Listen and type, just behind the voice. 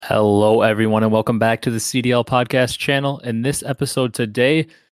Hello, everyone, and welcome back to the CDL podcast channel. In this episode today,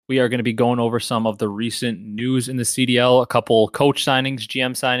 we are going to be going over some of the recent news in the CDL, a couple coach signings,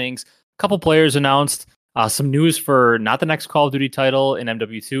 GM signings, a couple players announced, some news for not the next Call of Duty title in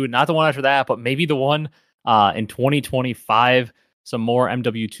MW2, not the one after that, but maybe the one in 2025, some more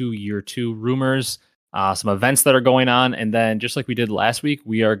MW2 year two rumors, some events that are going on. And then just like we did last week,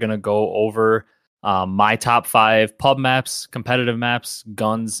 we are going to go over my top 5 pub maps, competitive maps,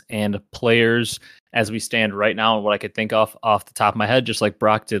 guns, and players as we stand right now, and what I could think of off the top of my head, just like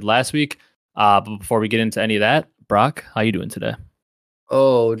Brock did last week. But before we get into any of that, Brock, how you doing today?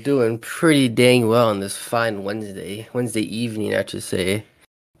 Oh, doing pretty dang well on this fine Wednesday evening, I should say.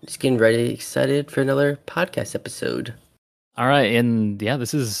 Just getting ready, excited for another podcast episode. All right, and yeah,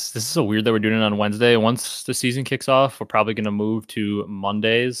 this is so weird that we're doing it on Wednesday. Once the season kicks off, we're probably going to move to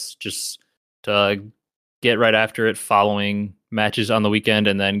Mondays, just to get right after it, following matches on the weekend,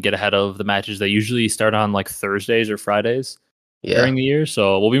 and then get ahead of the matches that usually start on like Thursdays or Fridays during the year.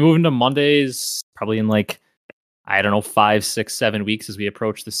 So we'll be moving to Mondays probably in like, I don't know, 5, 6, 7 weeks as we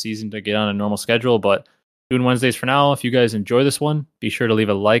approach the season to get on a normal schedule. But doing Wednesdays for now. If you guys enjoy this one, be sure to leave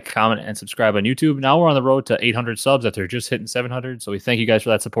a like, comment, and subscribe on YouTube. Now we're on the road to 800 subs after just hitting 700. So we thank you guys for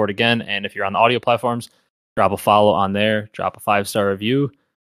that support again. And if you're on the audio platforms, drop a follow on there, drop a 5-star review.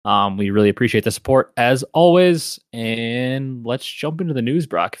 We really appreciate the support as always. And let's jump into the news,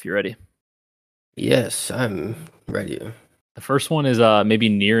 Brock, if you're ready. Yes, I'm ready. The first one is maybe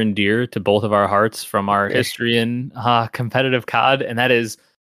near and dear to both of our hearts from our history in competitive COD, and that is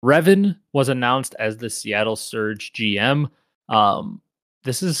Revan was announced as the Seattle Surge GM.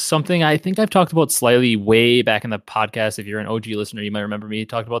 This is something I think I've talked about slightly way back in the podcast. If you're an OG listener, you might remember me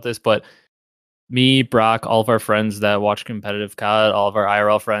talking about this, but me, Brock, all of our friends that watch competitive COD, all of our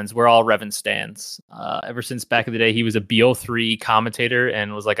IRL friends, we're all Revan stans. Ever since back in the day, he was a BO3 commentator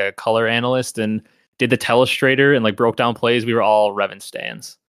and was like a color analyst and did the telestrator and like broke down plays. We were all Revan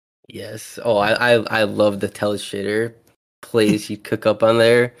stans. Yes. Oh, I love the telestrator plays he'd cook up on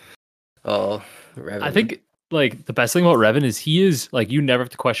there. Oh, Revan. I think like the best thing about Revan is he is like, you never have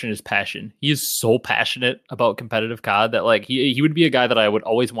to question his passion. He is so passionate about competitive COD that like he would be a guy that I would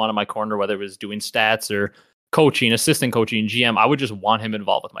always want in my corner, whether it was doing stats or coaching, assistant coaching, GM. I would just want him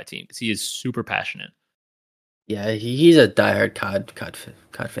involved with my team because he is super passionate. Yeah, he's a diehard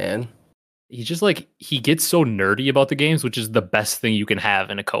COD fan. He's just like, he gets so nerdy about the games, which is the best thing you can have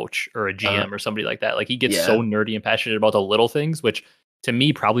in a coach or a GM or somebody like that. Like he gets so nerdy and passionate about the little things, which to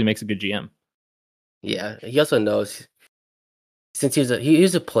me probably makes a good GM. Yeah, he also knows, since he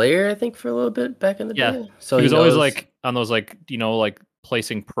was a player, I think, for a little bit back in the day. So he was always like on those like, you know, like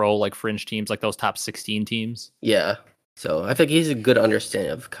placing pro like fringe teams, like those top 16 teams. Yeah. So I think he's a good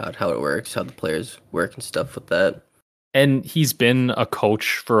understanding of COD, how it works, how the players work and stuff with that. And he's been a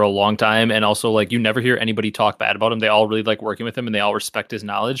coach for a long time, and also like you never hear anybody talk bad about him. They all really like working with him, and they all respect his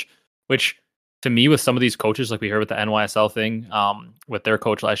knowledge, which to me, with some of these coaches, like we heard with the NYSL thing, with their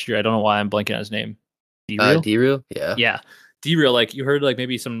coach last year, I don't know why I'm blanking on his name. D-Real? Yeah. D-Real, like you heard like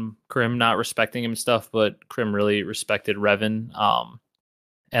maybe some Crim not respecting him and stuff, but Crim really respected Revan.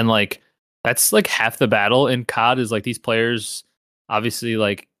 And like that's like half the battle in COD is like these players obviously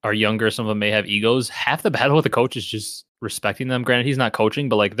like are younger, some of them may have egos. Half the battle with the coach is just respecting them. Granted, he's not coaching,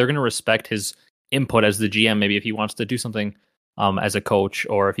 but like they're gonna respect his input as the GM, maybe if he wants to do something as a coach,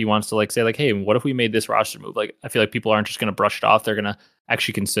 or if he wants to like say like, hey, what if we made this roster move? Like I feel like people aren't just gonna brush it off. They're gonna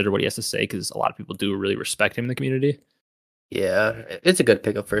actually consider what he has to say, because a lot of people do really respect him in the community. Yeah, it's a good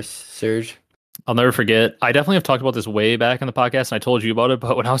pickup for Surge. I'll never forget. I definitely have talked about this way back in the podcast, and I told you about it,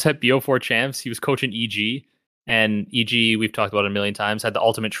 but when I was at BO4 Champs, he was coaching EG, and EG, we've talked about it a million times, had the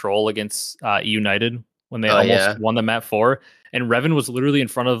ultimate troll against United when they almost won the map 4, and Revan was literally in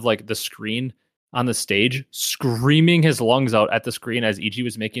front of like the screen on the stage, screaming his lungs out at the screen as EG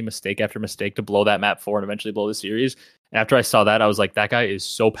was making mistake after mistake to blow that map 4 and eventually blow the series. And after I saw that, I was like, that guy is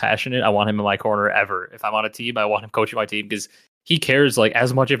so passionate. I want him in my corner ever. If I'm on a team, I want him coaching my team, because he cares like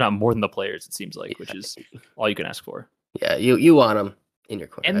as much, if not more, than the players, it seems like, which is all you can ask for. Yeah, you want him in your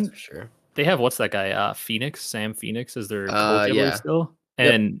corner, and that's for sure. They have, what's that guy? Sam Phoenix as their coach still.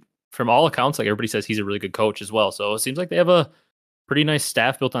 And from all accounts, like everybody says he's a really good coach as well. So it seems like they have a pretty nice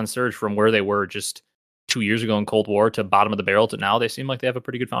staff built on Surge from where they were just 2 years ago in Cold War to bottom of the barrel to now. They seem like they have a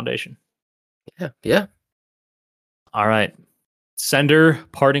pretty good foundation. Yeah. All right. Sender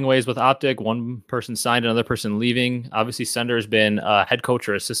parting ways with Optic. One person signed, another person leaving. Obviously, Sender has been a head coach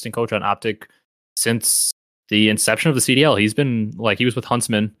or assistant coach on Optic since the inception of the CDL. He's been like, he was with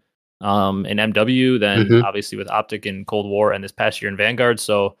Huntsman in MW, then obviously with Optic in Cold War, and this past year in Vanguard.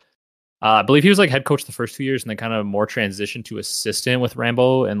 So I believe he was like head coach the first 2 years, and then kind of more transitioned to assistant with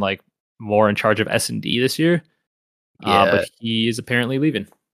Rambo and like more in charge of S&D this year. But Yeah, he is apparently leaving.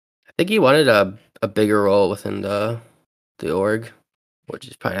 I think he wanted a bigger role within the org, which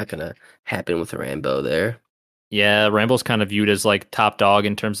is probably not gonna happen with Rambo there. Yeah, Rambo's kind of viewed as like top dog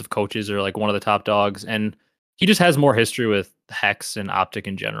in terms of coaches or like one of the top dogs, and he just has more history with Hex and Optic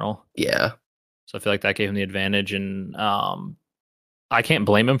in general. Yeah, So I feel like that gave him the advantage, and I can't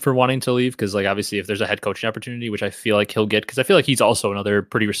blame him for wanting to leave because like obviously if there's a head coaching opportunity, which I feel like he'll get, because I feel like he's also another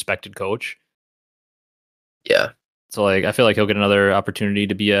pretty respected coach. yeah. So like I feel like he'll get another opportunity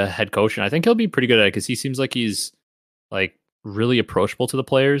to be a head coach, and I think he'll be pretty good at it because he seems like he's like really approachable to the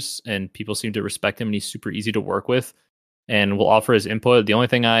players, and people seem to respect him, and he's super easy to work with, and will offer his input. The only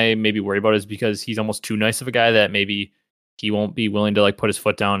thing I maybe worry about is because he's almost too nice of a guy that maybe he won't be willing to like put his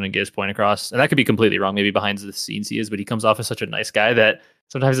foot down and get his point across. And that could be completely wrong. Maybe behind the scenes he is, but he comes off as such a nice guy that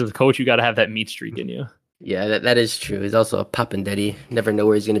sometimes as a coach you got to have that meat streak in you, Yeah, that is true. He's also a poppin' daddy. Never know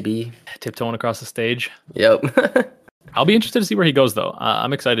where he's gonna be. tiptoeing across the stage. Yep. I'll be interested to see where he goes, though.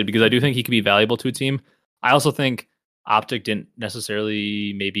 I'm excited because I do think he could be valuable to a team. I also think Optic didn't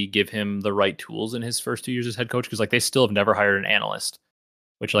necessarily maybe give him the right tools in his first 2 years as head coach because like they still have never hired an analyst,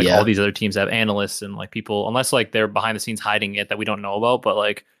 which like all Yeah. these other teams have analysts and like people, unless like they're behind the scenes hiding it that we don't know about. But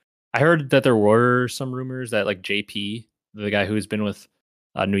like I heard that there were some rumors that like JP, the guy who's been with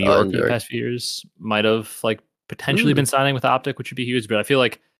New Oh, York New for the York. past few years, might have like potentially Hmm. been signing with Optic, which would be huge. But I feel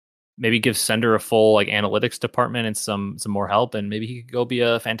like maybe give Sender a full like analytics department and some more help, and maybe he could go be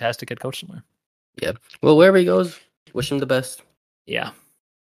a fantastic head coach somewhere. Yeah. Well, wherever he goes, wish him the best. Yeah.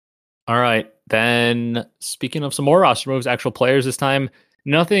 All right. Then speaking of some more roster moves, actual players this time,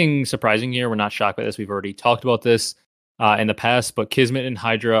 nothing surprising here. We're not shocked by this. We've already talked about this in the past, but Kismet and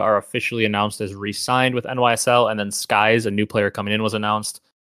Hydra are officially announced as re-signed with NYSL, and then Skies, a new player coming in, was announced.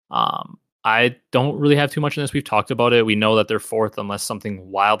 I don't really have too much in this. We've talked about it. We know that their fourth, unless something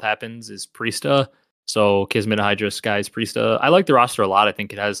wild happens, is Priesta. So Kismet, Hydra, Skies, Priesta. I like the roster a lot. I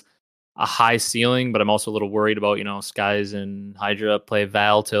think it has a high ceiling, but I'm also a little worried about, Skies and Hydra play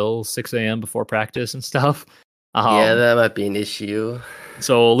Val till 6 a.m. before practice and stuff. Yeah, Um, that might be an issue.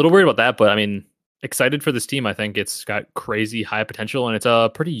 so a little worried about that, but I mean, excited for this team. I think it's got crazy high potential, and it's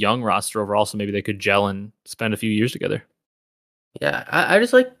a pretty young roster overall. So maybe they could gel and spend a few years together. Yeah, I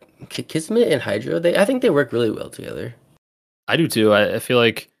just like Kismet and Hydra. I think they work really well together. I do too. I feel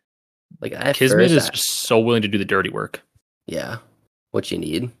like Like at Kismet first, is just so willing to do the dirty work, yeah, what you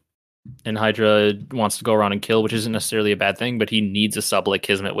need. and Hydra wants to go around and kill, which isn't necessarily a bad thing, but he needs a sub like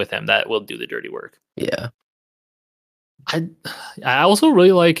Kismet with him that will do the dirty work. Yeah, I I also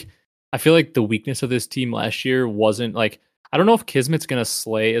really like. I feel like the weakness of this team last year wasn't like, I don't know if Kismet's gonna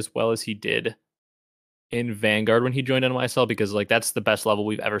slay as well as he did in Vanguard when he joined NYSL, because like that's the best level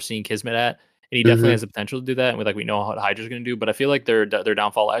we've ever seen Kismet at, and he definitely hmm, has the potential to do that. And we know what Hydra's gonna do, but I feel like their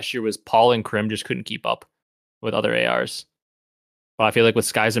downfall last year was Paul and Krim just couldn't keep up with other ARs. But I feel like with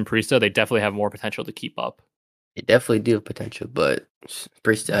Skies and Priesta, they definitely have more potential to keep up. they definitely do have potential, but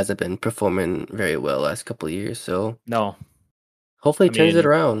Priest hasn't been performing very well last couple of years. So No, hopefully, I he turns it mean,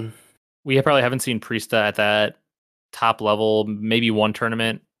 around. we probably haven't seen Priesta at that top level, maybe one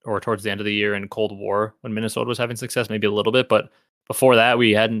tournament or towards the end of the year in Cold War when Minnesota was having success, maybe a little bit. But before that,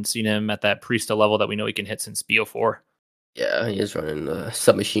 we hadn't seen him at that Priesta level that we know he can hit since BO4. Yeah, he is running a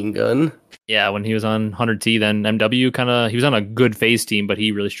submachine gun. Yeah, when he was on 100T, then MW he was on a good phase team, but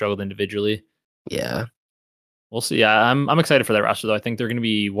he really struggled individually. Yeah, We'll see. Yeah, I'm excited for that roster though. I think they're going to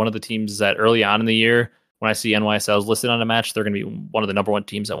be one of the teams that early on in the year, when I see NYSLs listed on a match, they're going to be one of the number one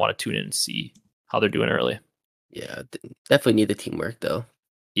teams I want to tune in and see how they're doing early. yeah, definitely need the teamwork though.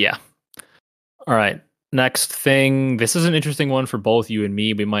 Yeah. All right. Next thing. This is an interesting one for both you and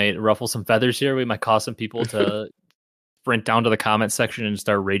me. We might ruffle some feathers here. We might cause some people to sprint down to the comment section and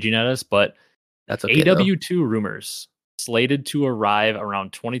start raging at us. But That's okay though. AW2 rumors slated to arrive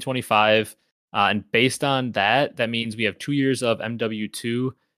around 2025. And based on that, that means we have 2 years of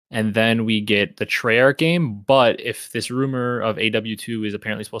MW2, and then we get the Treyarch game. But if this rumor of AW2 is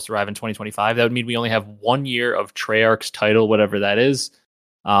apparently supposed to arrive in 2025, that would mean we only have 1 year of Treyarch's title, whatever that is.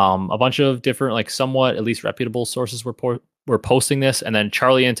 A bunch of different, like somewhat at least reputable sources were posting this, and then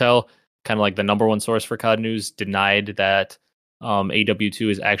Charlie Intel, kind of like the number one source for COD News, denied that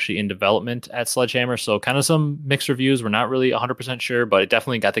AW2 is actually in development at Sledgehammer. So kind of some mixed reviews. We're not really 100% sure, but it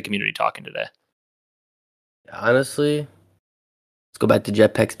definitely got the community talking today. Honestly, let's go back to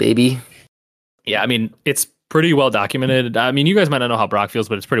jetpacks, baby. Yeah, I mean, it's pretty well documented. I mean, you guys might not know how Brock feels,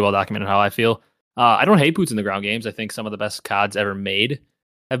 but it's pretty well documented how I feel. I don't hate boots in the ground games. I think some of the best CODs ever made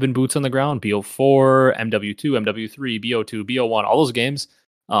have been boots on the ground. BO4, MW2, MW3, BO2, BO1, all those games.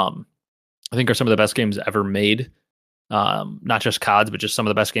 I think are some of the best games ever made. Not just CODs, but just some of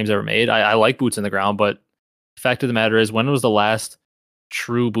the best games ever made. I like Boots on the Ground, but the fact of the matter is, when was the last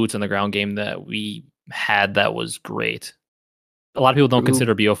true Boots on the Ground game that we had that was great? A lot of people don't True,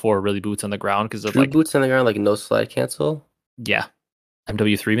 consider BO4 really Boots on the Ground because of true like, boots on the ground, like no slide cancel. yeah,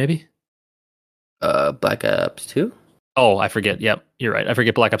 MW3 maybe. Black Ops 2. Oh, I forget. Yep, you're right. I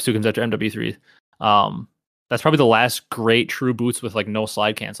forget Black Ops 2 comes after MW3. Um, that's probably the last great true boots with like no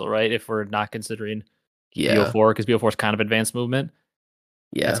slide cancel, right? If we're not considering Yeah, BO4, because BO4 is kind of advanced movement.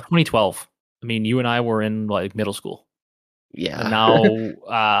 That's yeah, 2012. I mean, you and I were in like middle school, and yeah, now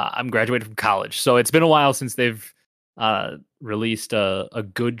I'm graduated from college. So it's been a while since they've released a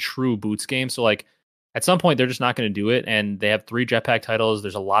good true boots game. So like at some point they're just not going to do it, and they have 3 jetpack titles.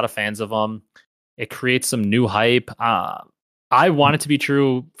 There's a lot of fans of them. It creates some new hype. I want it to be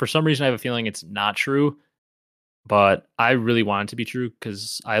true. For some reason, I have a feeling it's not true, but I really want it to be true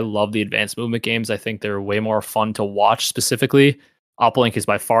because I love the advanced movement games. I think they're way more fun to watch. Specifically, Uplink is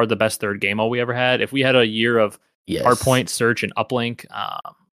by far the best third game all we ever had. If we had a year of yes, Hardpoint, Search, and Uplink,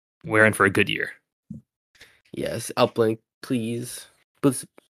 we're in for a good year. yes. Uplink, please. Boots,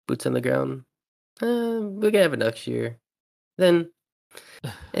 boots on the ground. We can have it next year. Then,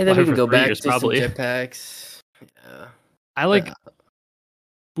 and We'll then we have it can for go 3 years back to some probably. jetpacks. Yeah. I Uh, like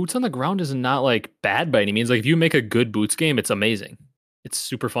Boots on the Ground is not like bad by any means. Like if you make a good Boots game, it's amazing. It's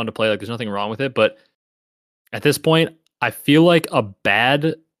super fun to play. Like there's nothing wrong with it, but at this point, I feel like a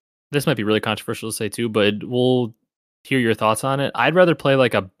bad. This might be really controversial to say too, but we'll hear your thoughts on it. I'd rather play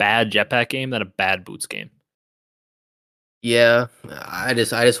like a bad jetpack game than a bad boots game. yeah. I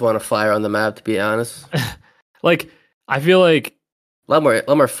just want to fly around the map. To be honest, Like I feel like a lot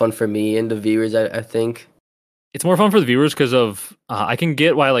more fun for me and the viewers. I think. it's more fun for the viewers because of I can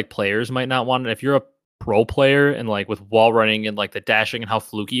get why like players might not want it. If you're a pro player and like with wall running and like the dashing and how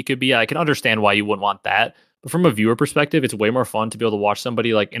fluky it could be, I can understand why you wouldn't want that. But from a viewer perspective, it's way more fun to be able to watch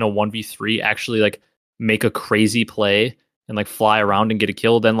somebody like in a 1v3 actually like make a crazy play and like fly around and get a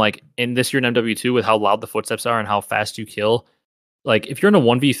kill than like in this year in MW2 with how loud the footsteps are and how fast you kill. Like if you're in a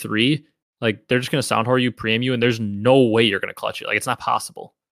 1v3, like they're just gonna sound whore you, preem you, and there's no way you're gonna clutch it. Like it's not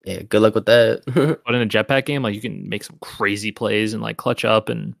possible. Yeah. Good luck with that. But in a jetpack game, like you can make some crazy plays and like clutch up,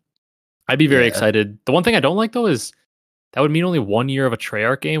 and I'd be very Yeah. excited. The one thing I don't like though is that would mean only 1 year of a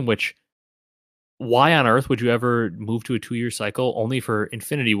Treyarch game, which why on earth would you ever move to a 2 year cycle only for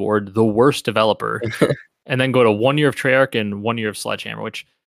Infinity Ward, the worst developer, and then go to 1 year of Treyarch and 1 year of Sledgehammer, which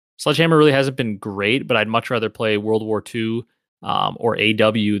Sledgehammer really hasn't been great, but I'd much rather play World War II or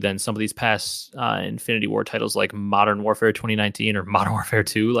AW than some of these past Infinity War titles like Modern Warfare 2019 or Modern Warfare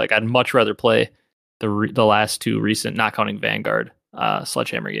 2. Like I'd much rather play the last 2 recent, not counting Vanguard,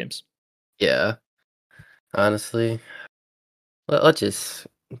 Sledgehammer games. Yeah. Honestly,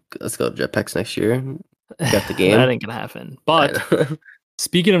 let's go jetpacks next year. Got the That game. ain't gonna happen. I But know.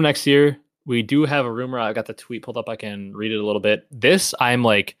 speaking of next year, we do have a rumor. I got the tweet pulled up. I can read it a little bit. This I'm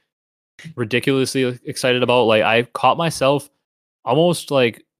like ridiculously excited about. Like I caught myself almost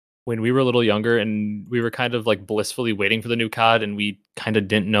like when we were a little younger and we were kind of like blissfully waiting for the new COD and we kind of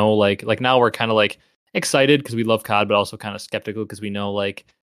didn't know like now we're kind of like excited because we love COD but also kind of skeptical because we know like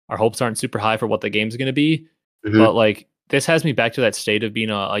our hopes aren't super high for what the game's going to be. Mhm. But like this has me back to that state of being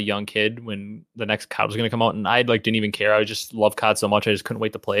a young kid when the next COD was going to come out and I like didn't even care. I just love COD so much I just couldn't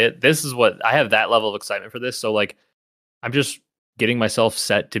wait to play it. This is what I have, that level of excitement for this. So like I'm just getting myself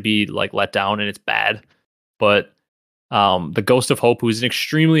set to be like let down and it's bad. But the Ghost of Hope, who's an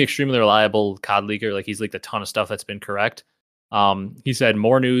extremely, extremely reliable COD leaker, like he's leaked a ton of stuff that's been correct. He said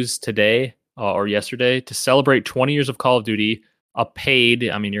more news today or yesterday to celebrate 20 years of Call of Duty. A paid,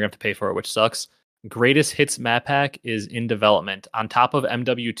 I mean, you're gonna have to pay for it, which sucks. Greatest Hits map pack is in development on top of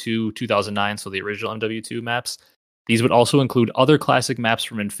MW2 2009, so the original MW2 maps. These would also include other classic maps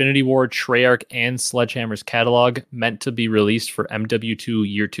from Infinity Ward, Treyarch, and Sledgehammer's catalog, meant to be released for MW2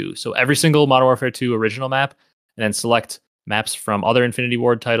 Year 2. So every single Modern Warfare 2 original map, and then select maps from other Infinity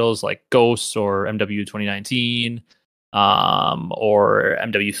Ward titles like Ghosts or MW 2019 or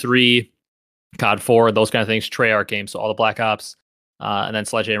MW3, COD 4, those kind of things, Treyarch games, so all the Black Ops, and then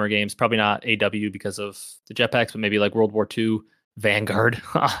Sledgehammer games. Probably not AW because of the jetpacks, but maybe like World War II, Vanguard.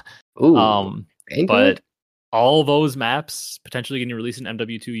 Ooh, um, Vanguard. but all those maps potentially getting released in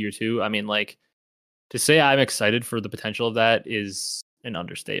MW2 Year 2. I mean, like, to say I'm excited for the potential of that is an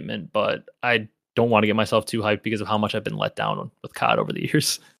understatement, but I don't want to get myself too hyped because of how much I've been let down with COD over the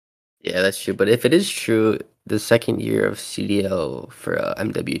years. Yeah, that's true. But if it is true, the second year of CDL for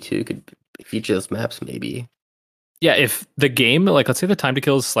MW2 could feature those maps, maybe. Yeah, if the game, like, let's say the time to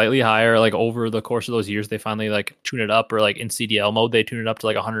kill is slightly higher, like over the course of those years, they finally like tune it up, or like in CDL mode, they tune it up to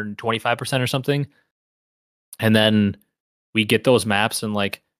like 125% or something. And then we get those maps and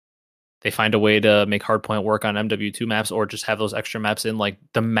like they find a way to make hardpoint work on MW2 maps or just have those extra maps in. Like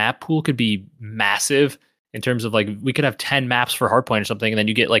the map pool could be massive in terms of like we could have 10 maps for hardpoint or something, and then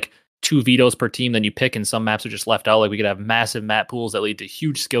you get like two vetoes per team, then you pick, and some maps are just left out. Like we could have massive map pools that lead to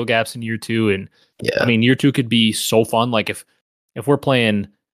huge skill gaps in year two. And I Yeah. mean, year two could be so fun. Like if we're playing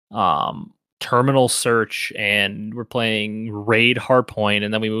terminal search and we're playing raid hardpoint,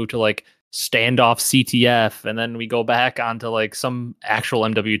 and then we move to like standoff CTF, and then we go back onto like some actual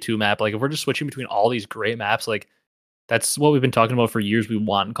MW2 map. Like if we're just switching between all these great maps, like that's what we've been talking about for years. We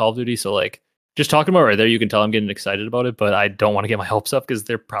want in Call of Duty. So like just talking about it right there, you can tell I'm getting excited about it, but I don't want to get my hopes up because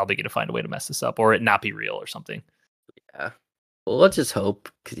they're probably going to find a way to mess this up or it not be real or something. Yeah. Well, let's just hope,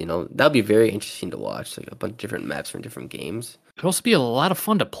 because that'll be very interesting to watch, like a bunch of different maps from different games. It'll also be a lot of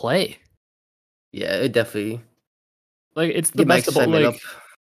fun to play. Yeah, it definitely Like it's the get my best of both. excitement up. Like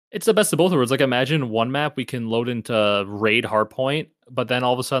it's the best of both worlds. Like imagine one map we can load into raid hardpoint, but then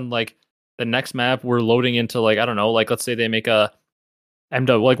all of a sudden like the next map we're loading into like I don't know, like let's say they make a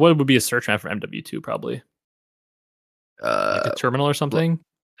MW, like what would be a search map for MW2 probably? Like a Uh, terminal or well, something?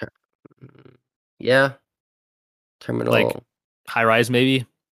 yeah, Like terminal. high rise maybe?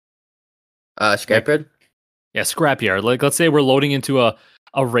 Like Scrapyard. yeah, scrapyard. Like let's say we're loading into a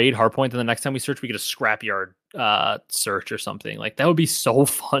raid hardpoint, and the next time we search, we get a scrapyard search or something. Like that would be so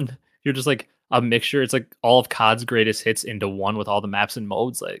fun. You're just like a mixture. It's like all of COD's greatest hits into one with all the maps and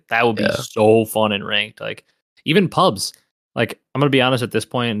modes. Like that would be Yeah, so fun and ranked. Like even pubs. Like I'm gonna be honest at this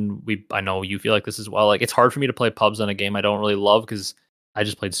point, and I know you feel like this as well. Like it's hard for me to play pubs on a game I don't really love because I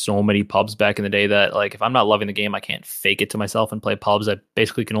just played so many pubs back in the day that like if I'm not loving the game, I can't fake it to myself and play pubs. I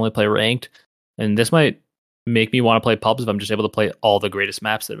basically can only play ranked. And this might make me want to play pubs if I'm just able to play all the greatest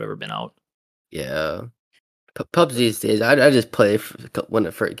maps that have ever been out. yeah. Pubs these days, I just play when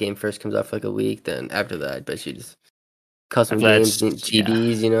the first game first comes out for like a week. Then after that, I bet you just custom After games, that's yeah,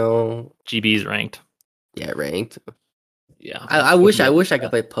 GBs. GB's ranked. Yeah, ranked. Yeah, I with wish me. I could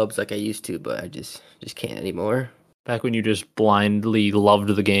play pubs like I used to, but I just can't anymore. Back when you just blindly loved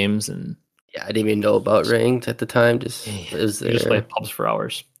the games and Yeah, I didn't even know about ranked at the time. Just you it was just play there. pubs for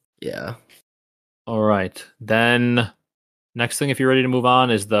hours. Yeah. All right, then next thing, if you're ready to move on,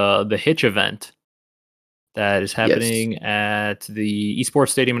 is the Hitch event that is Yes. happening at the Esports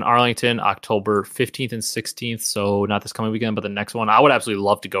Stadium in Arlington, October 15th and 16th. So not this coming weekend, but the next one. I would absolutely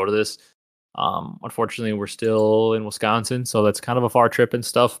love to go to this. Unfortunately, we're still in Wisconsin, so that's kind of a far trip and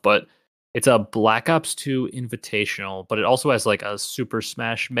stuff. But it's a Black Ops 2 Invitational, but it also has like a Super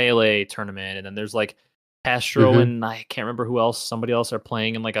Smash Melee tournament, and then there's like Castro Mm-hmm. and I can't remember who else, somebody else are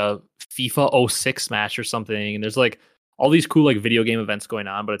playing in like a FIFA '06 match or something. And there's like all these cool like video game events going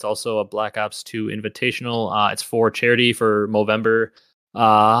on, but it's also a Black Ops 2 Invitational. It's for charity for Movember.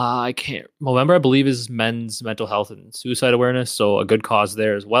 I can't. Movember, I believe, is men's mental health and suicide awareness, so a good cause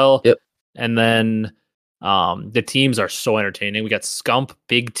there as well. Yep. And then the teams are so entertaining. We got Scump,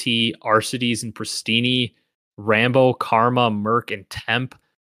 Big T, Arcides, and Pristini, Rambo, Karma, Merc, and Temp.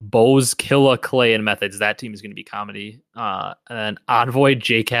 Bose, Killa, Clay, and Methods. That team is going to be comedy. And then Envoy,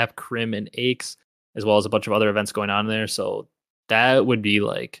 JCap, Crim, and Aches, as well as a bunch of other events going on there. So that would be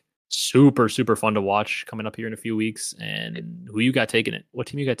like super, super fun to watch coming up here in a few weeks. And who you got taking it? What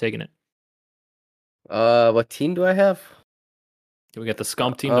team you got taking it? What team do I have? We got the Uh,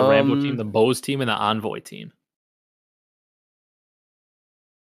 Scump team, the Rambo team, um, the Bose team, and the Envoy team.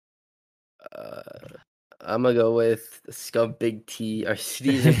 uh, I'm gonna go with the Scum Big T,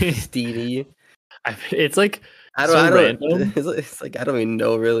 Arcides and Pristini. It's like so I don't. random. It's like I don't even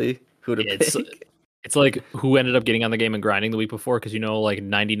know really who to It's pick. it's like who ended up getting on the game and grinding the week before because like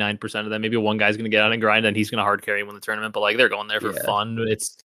 99% of them, maybe one guy's gonna get on and grind and he's gonna hard carry and win the tournament, but like they're going there for Yeah. fun.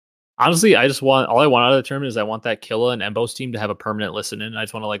 It's honestly, I just want all I want out of the tournament is I want that Killa and Embos team to have a permanent listen in. I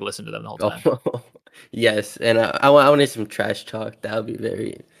just want to like listen to them the whole time. Oh, yes, and I want some trash talk. That would be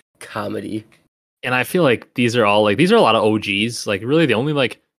very comedy. And I feel like these are a lot of OGs. Like really the only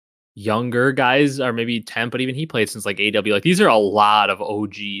like younger guys are maybe Temp, but even he played since like AW. Like these are a lot of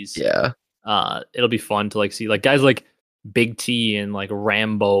OGs. Yeah. It'll be fun to like see like guys like Big T and like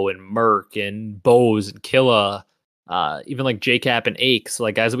Rambo and Merc and Bose and Killa, even like JCap and Aches,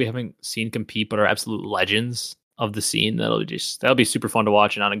 like guys that we haven't seen compete but are absolute legends of the scene. That'll be super fun to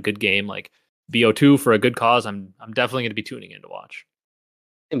watch and on a good game like BO2 for a good cause. I'm definitely going to be tuning in to watch.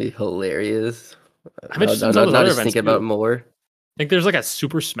 It'd be hilarious. I'm interested in some of those Now other just events thinking about too. it more. I think there's like a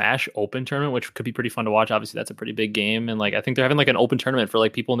Super Smash Open tournament, which could be pretty fun to watch. Obviously, that's a pretty big game, and like I think they're having like an open tournament for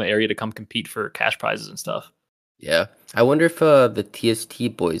like people in the area to come compete for cash prizes and stuff. Yeah. I wonder if the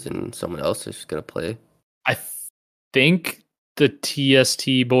TST boys and someone else is gonna play. I think the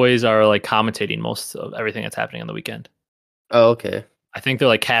TST boys are like commentating most of everything that's happening on the weekend. Oh, okay. I think they're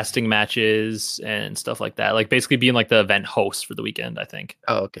like casting matches and stuff like that. Like basically being like the event host for the weekend, I think.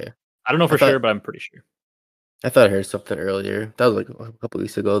 Oh, okay. I don't know I for thought sure, but I'm pretty sure. I thought I heard something earlier. That was like a couple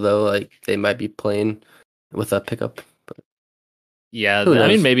weeks ago though. Like they might be playing with a pickup, but Yeah, who I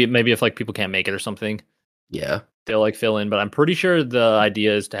mean knows? maybe if like people can't make it or something, Yeah. they'll like fill in, but I'm pretty sure the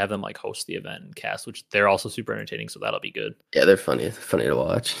idea is to have them like host the event and cast, which they're also super entertaining, so that'll be good. Yeah, they're funny. It's funny to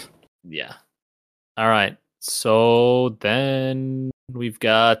watch. Yeah. All right. So then we've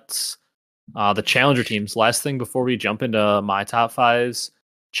got the challenger teams. Last thing before we jump into my top fives,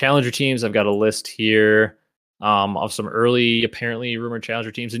 challenger teams. I've got a list here of some early, apparently rumored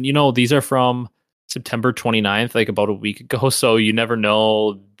challenger teams, and these are from September 29th, like about a week ago. So you never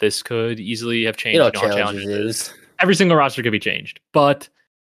know. This could easily have You know changed. how You know how challenges challenges is. is. Every single roster could be changed, but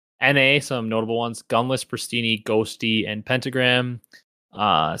NA, some notable ones: Gunless, Pristini, Ghosty, and Pentagram.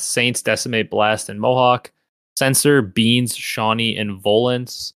 Saints, Decimate, Blast, and Mohawk. Censor, Beans, Shawnee, and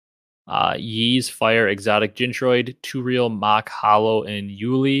Volance. Yeez, Fire, Exotic, Gintroid, Two Real, Mock, Hollow, and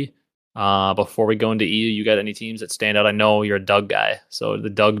Yuli. Before we go into EU, you got any teams that stand out? I know you're a Doug guy, so the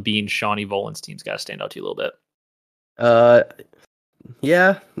Doug, Bean, Shawnee, Volance teams got to stand out to you a little bit. Uh,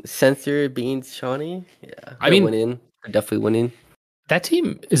 yeah. Sensor Beans Shawnee. Yeah, I they're mean, winning. They're definitely winning. that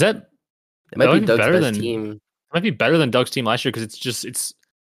team is that It that might be might be Doug's better best than team. Doug's team last year because it's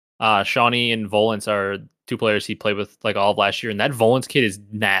Shawnee and Volance are two players he played with like all of last year, and that Volance kid is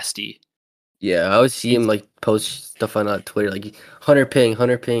nasty. Yeah, I always see him He's like post stuff on Twitter, like Hunter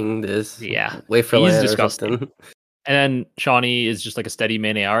ping this, yeah, wait for he's land or disgusting. something. And then Shawnee is just like a steady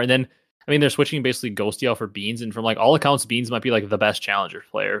main AR. And then I mean they're switching basically Ghosty out for Beans, and from like all accounts, Beans might be like the best challenger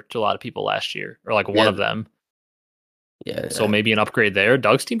player to a lot of people last year, or like one Yeah, of them. So yeah. maybe an upgrade there.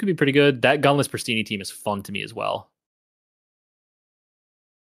 Doug's team could be pretty good. That Gunless Pristini team is fun to me as well.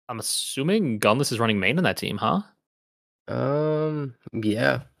 I'm assuming Gunless is running main in that team, huh?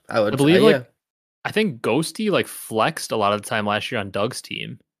 Yeah, I I would. believe Yeah, like I think Ghosty like flexed a lot of the time last year on Doug's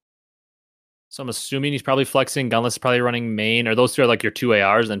team. So I'm assuming he's probably flexing. Gunless is probably running main, or those two are like your two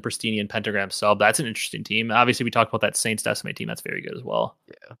ARs, and Pristini and Pentagram sub. That's an interesting team. Obviously, we talked about that Saints Decimate team. That's very good as well.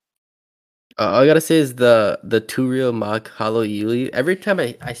 yeah. All I gotta say is the two real mock hollow Yuli. Every time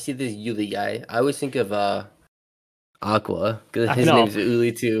I see this Yuli guy, I always think of Aqua because I his name know. is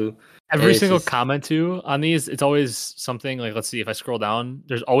Uli too, and Every it's single just comment too on these, it's always something like, let's see if I scroll down,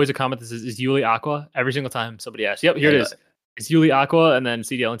 there's always a comment that says, "Is Yuli Aqua?" Every single time somebody asks, "Yep, here I it know is. It's Yuli Aqua," and then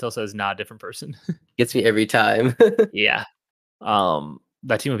CDL Intel says, "Nah, different person." gets me every time. Yeah.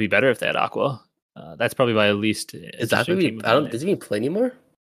 That team would be better if they had Aqua. That's probably my least Is Aqua interesting team even? of I the don't. NA. Does he even play anymore?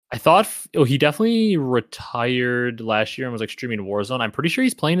 I thought, he definitely retired last year and was like streaming Warzone. I'm pretty sure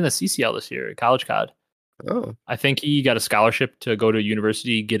he's playing in the CCL this year, College COD. Oh, I think he got a scholarship to go to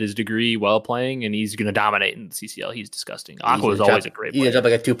university, get his degree while playing, and he's going to dominate in the CCL. He's disgusting. he's Aqua gonna was always drop. a great He's gonna drop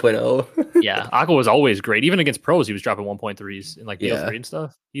player. like a 2.0. Yeah, Aqua was always great. Even against pros, he was dropping 1.3s in like Yeah. BO3 and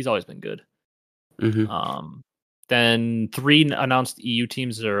stuff. He's always been good. Hmm. Um, then three announced EU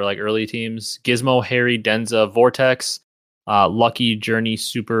teams or like early teams: Gizmo, Harry, Denza, Vortex, Lucky, Journey,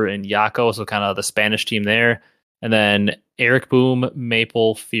 Super, and Yako. So kind of the Spanish team there. And then Eric Boom,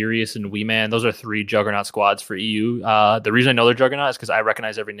 Maple, Furious, and Weeman. Those are three Juggernaut squads for EU. The reason I know they're Juggernaut is because I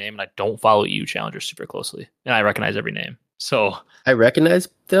recognize every name and I don't follow EU challengers super closely, and I recognize every name. So I recognize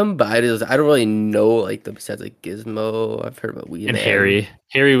them, but I don't really know like the besides like Gizmo. I've heard about Wee and Man.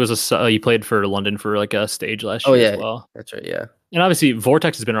 Harry was he played for London for like a stage last Oh year as yeah, well. that's right. Yeah, And obviously,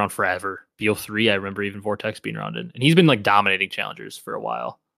 Vortex has been around forever. BO3, I remember even Vortex being around it. And he's been like dominating challengers for a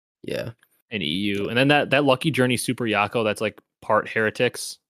while yeah. in EU. And then that Lucky Journey Super Yako, that's like part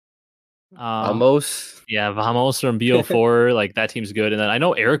Heretics. Um, Almost. yeah, Vamos from BO4, like that team's good. And then I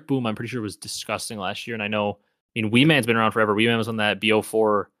know Eric Boom, I'm pretty sure was disgusting last year. And I know, I mean, Wee Man's been around forever. Wee Man was on that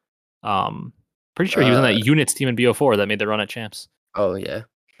BO4. Pretty sure he was on that Uh Units team in BO4 that made the run at champs. oh yeah.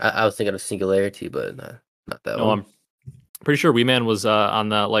 I was thinking of Singularity, but not that No, one. I'm pretty sure Wee Man was on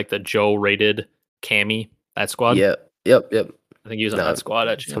the like the Joe rated Cammy, that squad. Yep. I think he was on No, that squad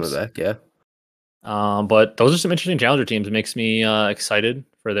at it's coming champs. back. Yeah, But those are some interesting challenger teams. It makes me excited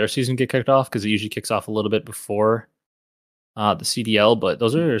for their season to get kicked off because it usually kicks off a little bit before the CDL. But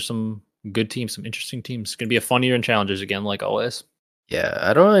those are some good teams, some interesting teams. It's gonna be a fun year in challengers again, like always. yeah.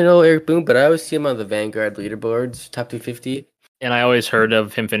 I don't really know Eric Boone, but I always see him on the Vanguard leaderboards, top 250. And I always heard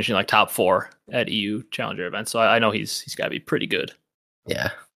of him finishing like top 4 at EU challenger events, so I know he's got to be pretty good.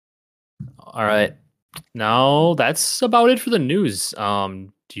 Yeah. All right, now that's about it for the news.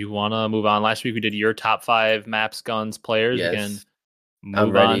 do you want to move on? Last week we did your top 5 maps, guns, players. We can Yes, I'm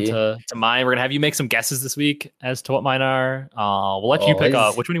move on ready. to mine. We're gonna have you make some guesses this week as to what mine are. We'll let you pick up.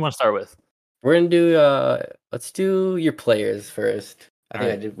 Always. Which one do you want to start with? We're gonna do let's do your players first. I All think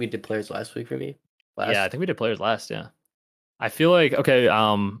I right. did we did players last week for me. Yeah, I Last. think we did players last. Yeah. I feel like okay.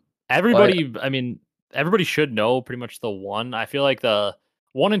 Well, Everybody. I mean, everybody should know pretty much the one. I feel like the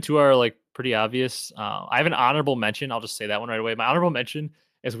one and two are like pretty obvious. I have an honorable mention. I'll just say that one right away. My honorable mention,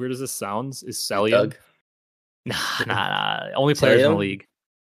 as weird as this sounds, is is Celium. Doug. Nah, nah, nah. Only players in the Celium? league.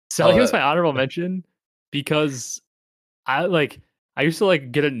 Celium's Uh my honorable mention because I like. I used to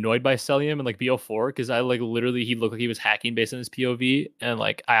like get annoyed by Celium and like BO4 because I like literally he looked like he was hacking based on his POV and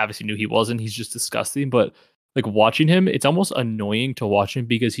like I obviously knew he wasn't. He's just disgusting, but like watching him, it's almost annoying to watch him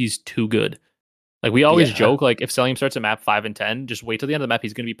because he's too good. Like we always yeah. joke, like if Celium starts at map 5 and 10, just wait till the end of the map.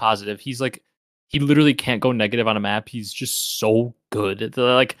 He's gonna be positive. He's like he literally can't go negative on a map. He's just so good.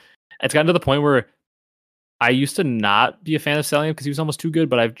 Like it's gotten to the point where I used to not be a fan of Celium because he was almost too good,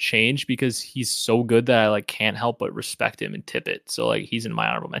 but I've changed because he's so good that I like can't help but respect him and tip it. So like he's in my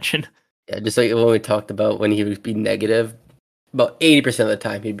honorable mention. Yeah, just like when we talked about when he would be negative, about 80% of the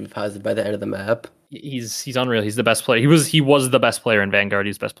time he'd be positive by the end of the map. He's unreal. He's the best player. He was the best player in Vanguard.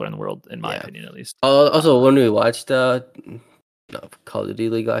 He's the best player in the world, in my Yeah. opinion, at least. Also, when we watched no, Call of Duty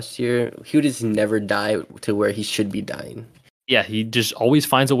League last year, he would just never die to where he should be dying. Yeah, he just always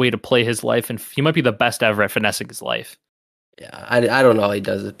finds a way to play his life, and he might be the best ever at finessing his life. Yeah, I don't know how he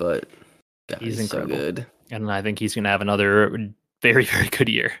does it, but God, He's he's so incredible, good. and I think he's going to have another very, very good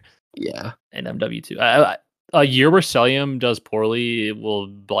year Yeah, in MW2. A year where Celium does poorly, it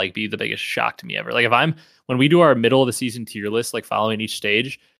will like be the biggest shock to me ever. Like if I'm when we do our middle of the season tier list, like following each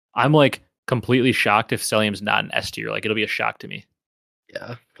stage, I'm like completely shocked if Celium's not an S tier. Like it'll be a shock to me.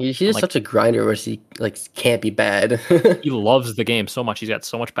 yeah. He's I'm just like such a grinder where he like can't be bad. he loves the game so much. He's got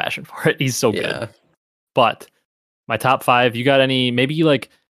so much passion for it. He's so good. Yeah. But my top 5, you got any? Maybe like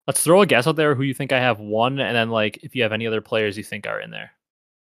let's throw a guess out there who you think I have one, and then like if you have any other players you think are in there.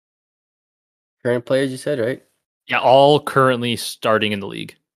 Current players, you said, right? Yeah, all currently starting in the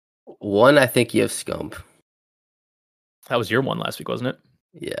league. One, I think you have Scump. That was your one last week, wasn't it?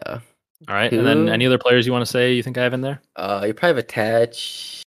 Yeah. All right, and then any Two, other players you want to say you think I have in there? you probably have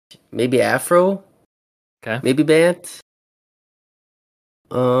attach maybe Afro, Okay. maybe Bant.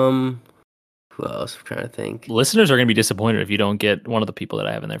 Um, who else? I'm trying to think. Listeners are going to be disappointed if you don't get one of the people that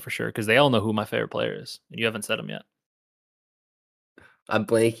I have in there for sure because they all know who my favorite player is, and you haven't said them yet. I'm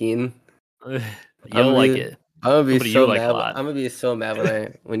blanking. I'm You'll gonna like be, it. I'm gonna be Somebody you so like a mad. lot. I'm gonna be so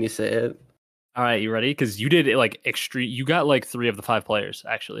mad when you say it. All right, you ready? Because you did it like extreme. You got like 3 of the 5 players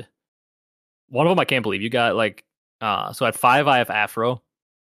actually. One of them I can't believe you got like. So at 5 I have Afro.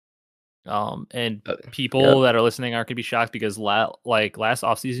 And people Yep. that are listening aren't gonna be shocked because like last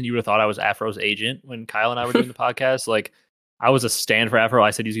offseason you would have thought I was Afro's agent when Kyle and I were doing the podcast. Like I was a stand for Afro.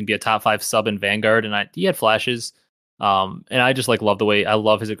 I said he's gonna be a top 5 sub in Vanguard, and he had flashes. And I just like love the way I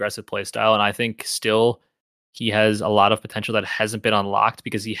love his aggressive play style, and I think still he has a lot of potential that hasn't been unlocked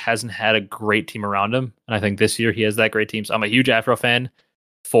because he hasn't had a great team around him. And I think this year he has that great team. So I'm a huge Afro fan.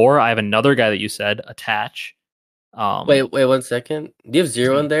 4, I have another guy that you said, Attach. Um, Wait, 1 second. Do you have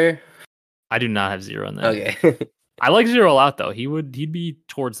zero in there? I do not have 0 in there. Okay. I like Zero a lot though. He'd be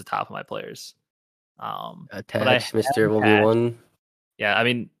towards the top of my players. But I Attach, have Mr. Attach. 1v1. Yeah, I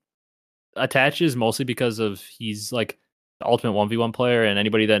mean, Attach is mostly because of he's like the ultimate 1v1 player, and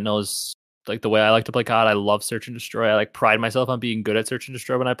anybody that knows like the way I like to play COD, I love search and destroy. I like pride myself on being good at search and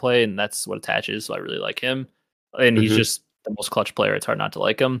destroy when I play, and that's what Attach is. So I really like him, and he's Hmm. just the most clutch player. It's hard not to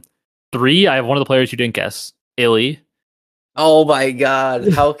like him. 3, I have one of the players you didn't guess, Illy. Oh my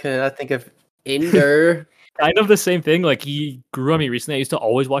God. How can I think of Inder? Kind of the same thing. Like he grew on me recently. I used to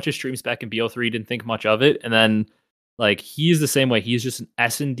always watch his streams back in BO3, didn't think much of it. And then like he's the same way. He's just an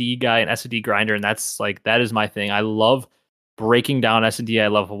S&D guy, an S&D grinder, and that's like that is my thing. I love breaking down S&D. I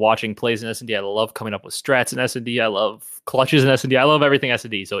love watching plays in S&D. I love coming up with strats in S&D. I love clutches in S&D. I love everything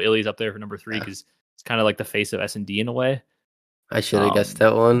S&D. So Illy's up there for number 3 Yeah, because it's kind of like the face of S&D in a way. I should have guessed Um,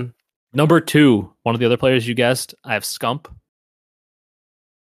 that one. Number 2, one of the other players you guessed, I have Scump.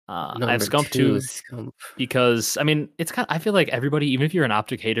 I have Number Scump two 2 is Scump. because I mean it's kind of, I feel like everybody, even if you're an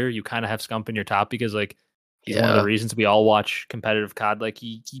optic hater, you kind of have Scump in your top because like he's one of the Yeah. reasons we all watch competitive COD. Like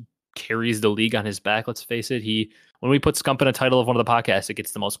he carries the league on his back. Let's face it. He when we put Scump in a title of one of the podcasts, it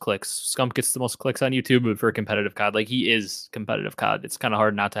gets the most clicks. Scump gets the most clicks on YouTube, but for competitive COD, like he is competitive COD. It's kind of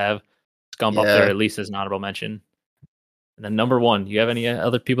hard not to have Scump up there Yeah. at least as an honorable mention. And then number 1, you have any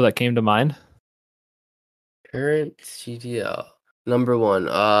other people that came to mind? Current CDL. Number one.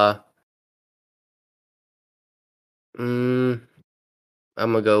 Mm,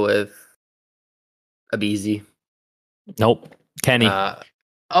 I'm gonna go with Abizi. Nope. Kenny. Uh,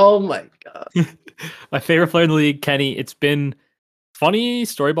 oh my god. My favorite player in the league, Kenny. It's been funny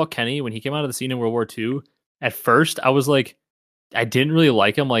story about Kenny when he came out of the scene in World War II. At first, I was like, I didn't really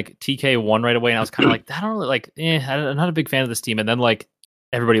like him. Like TK won right away, and I was kind of like, I don't really like. I'm not a big fan of this team. And then like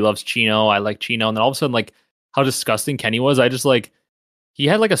everybody loves Chino. I like Chino, and then all of a sudden, like how disgusting Kenny was. I just like he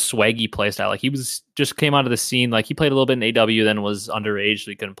had like a swaggy play style. Like he was just came out of the scene. Like he played a little bit in AW, then was underage,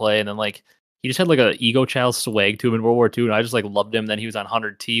 so he couldn't play. And then like he just had like a ego child swag to him in World War II, and I just like loved him. Then he was on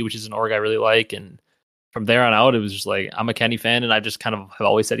 100T, which is an org I really like, and from there on out, it was just like I'm a Kenny fan, and I just kind of have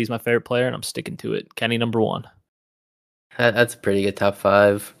always said he's my favorite player, and I'm sticking to it. Kenny number one. That's a pretty good top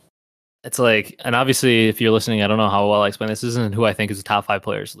five. It's like, and obviously, if you're listening, I don't know how well I explain this. This isn't who I think is the top five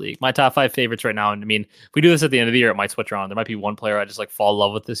players league. My top five favorites right now, and I mean, if we do this at the end of the year, it might switch around. There might be one player I just like fall in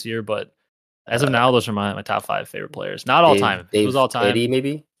love with this year, but as of Uh, now, those are my top five favorite players. Not all time. If it was Dave all Patty, time,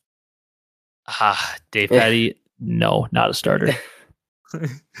 maybe. Dave Patty, no, not a starter.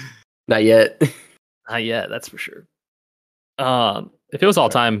 Not yet. Not yet, that's for sure. If it was all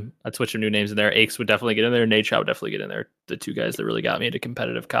time, I'd switch some new names in there. Aches would definitely get in there. Nate Shaw would definitely get in there. The two guys that really got me into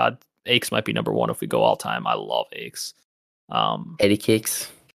competitive COD. Aches might be number one if we go all time. I love Aches. Eddie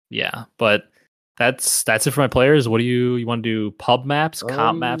Cakes. Yeah, but that's it for my players. What do you want to do? Pub maps,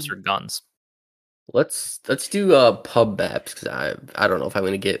 comp maps, or guns? Let's do pub maps because I don't know if I'm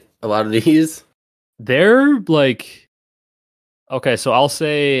gonna get a lot of these. They're like okay, so I'll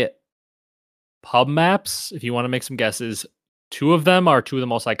say pub maps. If you want to make some guesses, two of them are two of the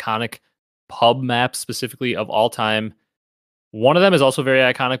most iconic pub maps, specifically of all time. One of them is also very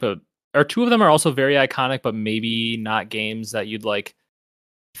iconic, but or two of them are also very iconic, but maybe not games that you'd like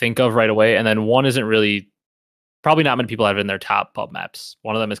think of right away. And then one isn't really, probably not many people have it in their top pub maps.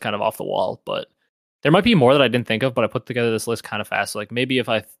 One of them is kind of off the wall, but there might be more that I didn't think of. But I put together this list kind of fast. So like maybe if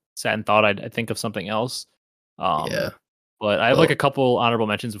I sat and thought, I'd think of something else. Yeah. But I have like Well, a couple honorable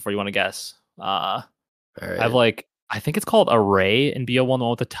mentions before you want to guess. all I have right. like I think it's called Array in BO1, the one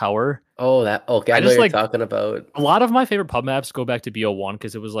with the tower. Oh, that okay. I I know what just you're like talking about. a lot of my favorite pub maps go back to BO1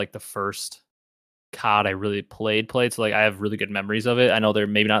 because it was like the first COD I really played. So like I have really good memories of it. I know they're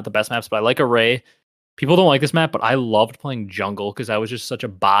maybe not the best maps, but I like Array. People don't like this map, but I loved playing Jungle because I was just such a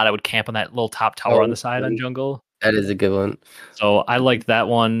bot. I would camp on that little top tower on Oh, the side on Jungle. that is a good one. So I liked that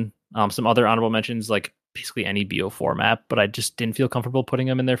one. Some other honorable mentions, like basically any BO4 map, but I just didn't feel comfortable putting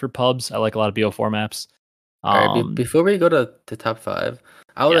them in there for pubs. I like a lot of BO4 maps. All right. Um, Before we go to the top five,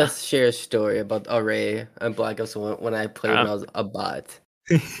 I want to yeah. share a story about Array and Black Ops when I played when Uh, I was a bot.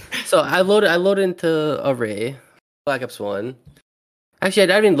 So I loaded into Array, Black Ops 1. Actually, I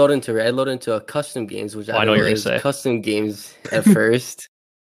didn't even load into Array. I loaded into a custom games, which oh, I I know didn't what know you're it gonna was say. custom games at first.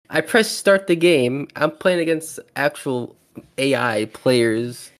 I press start the game. I'm playing against actual AI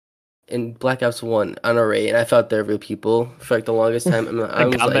players in Black Ops 1 on Array, and I thought they were real people for like the longest time. And I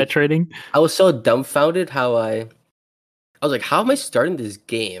And was combat like, trading. I was so dumbfounded how I was like, how am I starting this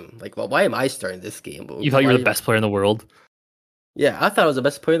game? Like, well, why am I starting this game? You thought you were Why? the best player in the world. Yeah, I thought I was the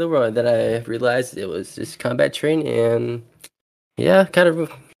best player in the world. And then I realized it was just combat training, and yeah, kind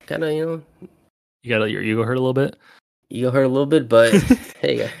of, You got your ego hurt a little bit. ego hurt a little bit, but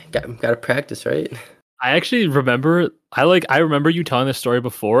hey, gotta practice, right? I actually remember I remember you telling this story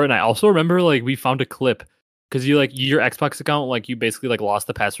before, and I also remember like we found a clip because you like your Xbox account, like you basically like lost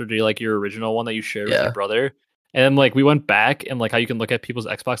the password to like your original one that you shared with your Yeah, brother. And then like we went back and like how you can look at people's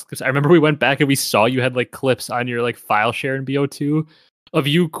Xbox clips. I remember we went back and we saw you had like clips on your like file share in BO2 of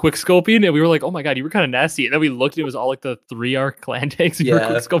you quick scoping, and we were like, oh my god, you were kind of nasty. And then we looked and it was all like the 3R clan tanks and you were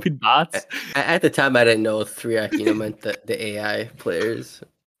quick yeah. scoping bots. At the time, I didn't know 3 meant the AI players.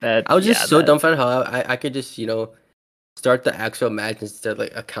 That I was yeah, just so that dumbfounded how I could just start the actual match instead of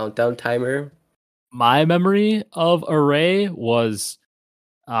like a countdown timer. my memory of Array was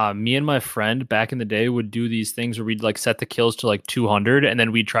me and my friend back in the day would do these things where we'd like set the kills to like 200 and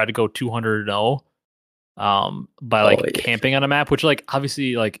then we'd try to go 200 and 0 by Oh like yeah, camping on a map, which like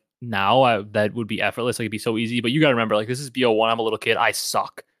obviously like now that would be effortless, like it'd be so easy, but you got to remember like this is BO1, I'm a little kid, I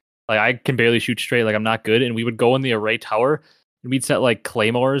suck, like I can barely shoot straight, like I'm not good. And we would go in the Array tower and we'd set like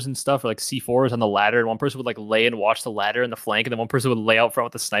claymores and stuff or like C4s on the ladder, and one person would like lay and watch the ladder in the flank, and then one person would lay out front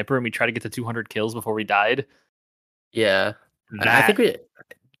with the sniper, and we try to get to 200 kills before we died. yeah. I think that we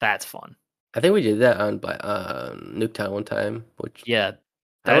that's fun. I think we did that on Nuketown one time, which Yeah,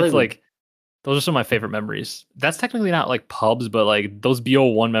 I don't that's think we. like those are some of my favorite memories. That's technically not like pubs, but like those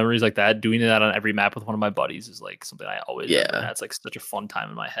BO1 memories like that, doing that on every map with one of my buddies is like something I always remember. And Yeah. that's like such a fun time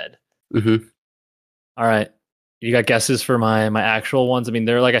in my head. Hmm. All right. You got guesses for my actual ones? I mean,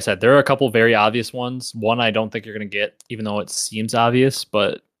 there, like I said, there are a couple very obvious ones. One I don't think you're gonna get, even though it seems obvious.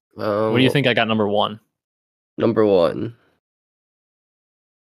 But what do you think I got number one? Number one.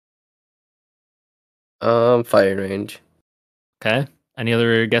 Firing range. Okay. Any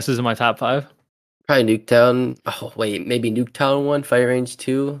other guesses in my top five? Probably Nuketown. Oh wait, maybe Nuketown one. Fire range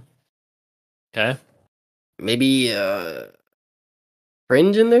two. Okay. Maybe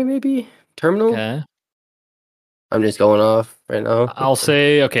Fringe in there. Maybe Terminal. Okay. I'm just going off right now. I'll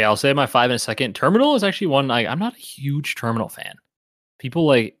say my five in a second. Terminal is actually one I'm not a huge Terminal fan. People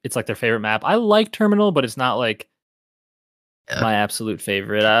like it's like their favorite map. I like Terminal, but it's not like Yeah. my absolute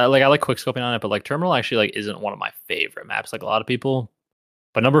favorite. I like quickscoping on it, but like Terminal actually like isn't one of my favorite maps like a lot of people.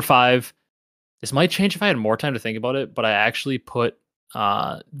 But number five, this might change if I had more time to think about it, but I actually put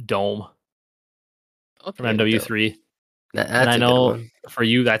Dome from Okay. MW3. And That's I a good know one. for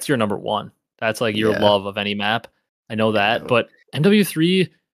you that's your number one. That's like your Yeah. love of any map. I know that, Yeah. but MW3,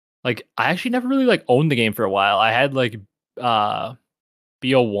 like I actually never really like owned the game for a while. I had like uh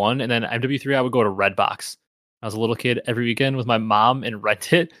BO1 and then MW3 I would go to Redbox. I was a little kid every weekend with my mom and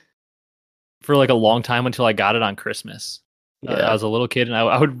rent it for like a long time until I got it on Christmas. I Yeah. was a little kid and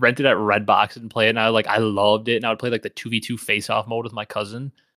I would rent it at Redbox and play it, and I loved it, and I would play like the 2v2 face off mode with my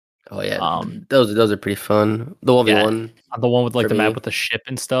cousin. Oh yeah. Um Those are pretty fun. The 1v yeah, one the one with like for the map me. with the ship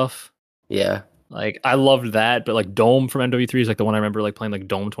and stuff. Yeah. Like I loved that, but like Dome from MW3 is like the one I remember like playing like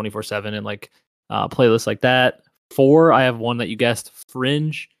Dome 24/7 and like playlists like that. Four, I have one that you guessed,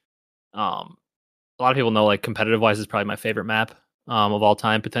 Fringe. A lot of people know like competitive wise is probably my favorite map of all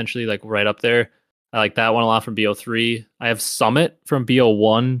time, potentially like right up there. I like that one a lot from BO3. I have Summit from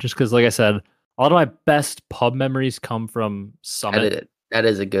BO1 just because, like I said, a lot of my best pub memories come from Summit. That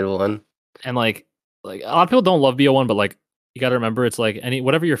is a good one. And like a lot of people don't love BO1, but like you got to remember it's like any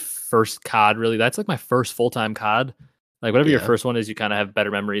whatever your first COD really. That's like my first full time COD. Like whatever your Yeah. first one is, you kind of have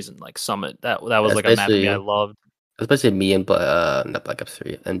better memories. And like Summit, that was like a map for me I Especially loved. especially me and not Black Ops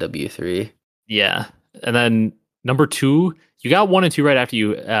 3, MW3. Yeah, and then number two, you got one and two right after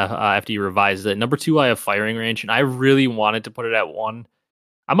you revised it. Number two, I have firing range, and I really wanted to put it at one.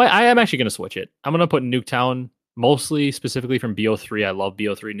 I am actually gonna switch it. I'm gonna put Nuketown mostly specifically from BO3. I love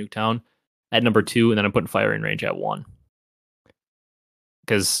BO3 Nuketown at number two, and then I'm putting firing range at one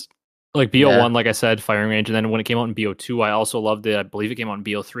because like Yeah. BO1, like I said, firing range, and then when it came out in BO2, I also loved it. I believe it came out in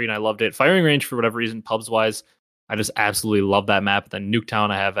BO3, and I loved it. Firing range for whatever reason, pubs wise, I just absolutely love that map. Then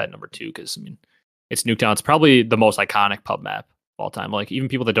Nuketown I have at number two because I mean it's Nuketown. It's probably the most iconic pub map of all time. Like even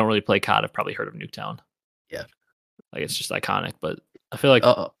people that don't really play COD have probably heard of Nuketown. Yeah. Like it's just iconic. But I feel like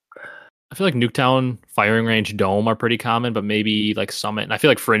Oh, Nuketown, Firing Range, Dome are pretty common, but maybe like Summit. And I feel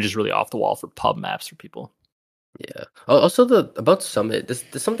like Fringe is really off the wall for pub maps for people. yeah. Also, about Summit, there's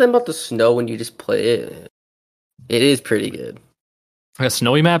something about the snow when you just play it. It is pretty good. Like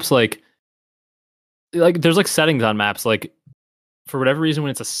snowy maps, like there's like settings on maps, like for whatever reason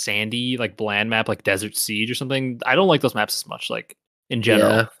when it's a sandy, like bland map, like Desert Siege or something, I don't like those maps as much. Like in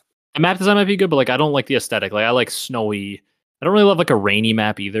general, Yeah. the map design might be good, but like I don't like the aesthetic. Like I like snowy. I don't really love like a rainy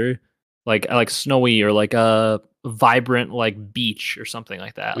map either. Like I like snowy or like a vibrant like beach or something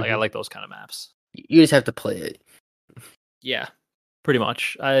like that. Like I like those kind of maps. You just have to play it. Yeah, pretty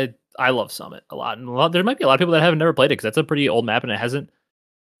much. I love Summit a lot, and there might be a lot of people that haven't never played it because that's a pretty old map and it hasn't.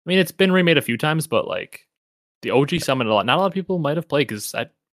 I mean, it's been remade a few times, but like the OG Summit, not a lot of people might have played because I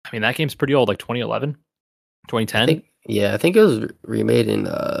mean that game's pretty old, like 2011, 2010. I think it was remade in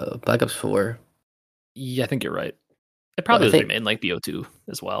Black Ops 4. Yeah, I think you're right. It But probably I was think remade in like BO2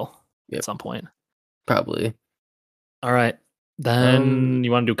 as well Yep. at some point. Probably. All right, then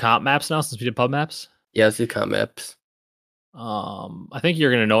you want to do comp maps now since we did pub maps. Yeah, let's do comp maps. I think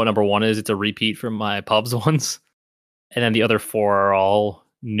you're gonna know what number one is. It's a repeat from my pubs ones, and then the other four are all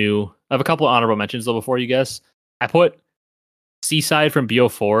new. I have a couple of honorable mentions though. Before you guess, I put Seaside from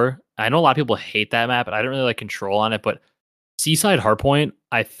BO4. I know a lot of people hate that map, and I don't really like control on it. But Seaside Hardpoint,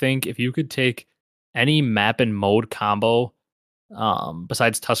 I think if you could take any map and mode combo,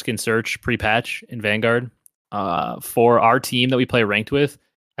 besides Tuscan Search pre-patch in Vanguard, for our team that we play ranked with,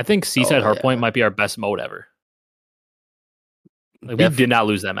 I think Seaside Hardpoint might be our best mode ever. Like we did not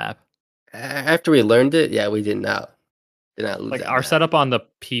lose that map. After we learned it, yeah, we did not lose Like that our map. setup on the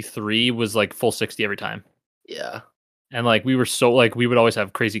P3 was like full 60 every time. Yeah. And like we were so like we would always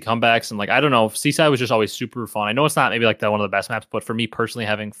have crazy comebacks and like I don't know, Seaside was just always super fun. I know it's not maybe like that one of the best maps, but for me personally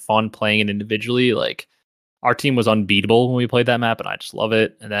having fun playing it individually, like our team was unbeatable when we played that map and I just love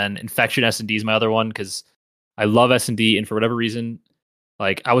it. And then Infection S&D is my other one because I love S&D and for whatever reason,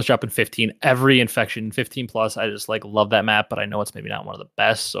 like I was dropping 15 every Infection, 15 plus. I just like love that map, but I know it's maybe not one of the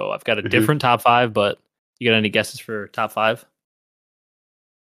best. So I've got a different top five, but You got any guesses for top 5?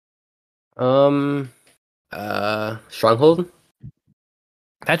 Um, Stronghold.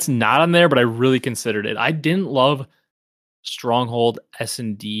 That's not on there, but I really considered it. I didn't love Stronghold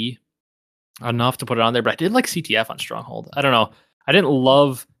S&D enough to put it on there, but I did like CTF on Stronghold. I don't know. I didn't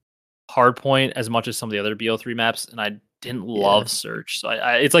love Hardpoint as much as some of the other BO3 maps, and I didn't Yeah, love Search. So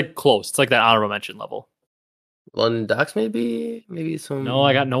it's like close. It's like that honorable mention level. London Docks maybe No,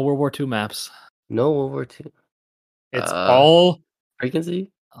 I got some no World War II maps. no World War II. It's Uh, all. Frequency.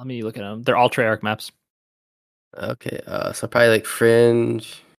 Let me look at them. They're all Treyarch maps. Okay. So probably like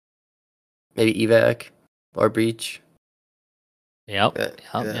Fringe, maybe Evac or Breach. Yep. Yep.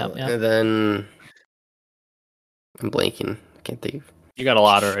 Yep. Yep. And then I'm blanking. I can't think of You got a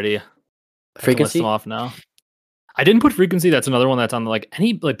lot already. I can list them Frequency. off now. I didn't put Frequency. That's another one that's on like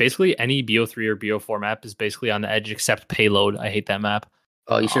basically any BO3 or BO4 map is basically on the edge except Payload. I hate that map.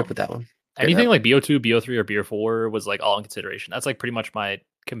 Oh, you should have Um, put that one. Great anything map. like BO2, BO3, or BO4 was like all in consideration. That's like pretty much my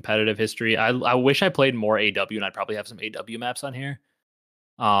competitive history. I wish I played more AW, and I'd probably have some AW maps on here.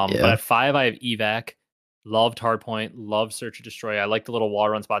 But Yeah. at 5, I have Evac. Loved Hardpoint. Loved Search and Destroy. I like the little wall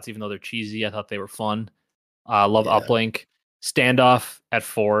run spots, even though they're cheesy. I thought they were fun. Love Yeah. Uplink. Standoff at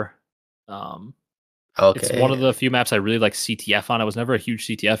 4. Um, it's one Okay. of the few maps I really like CTF on. I was never a huge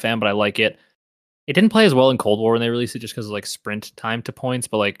CTF fan, but I like it. It didn't play as well in Cold War when they released it just because of like sprint time to points,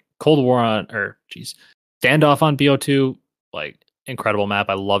 but like Cold War Standoff on BO2, like incredible map.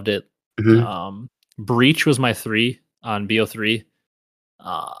 I loved it. Hmm. Breach was my 3 on BO3.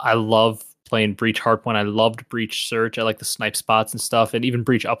 I love playing Breach Hardpoint. I loved Breach Search. I like the snipe spots and stuff, and even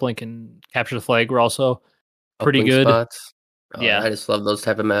Breach Uplink and Capture the Flag were also pretty Uplink good. spots. Oh, Yeah. I just love those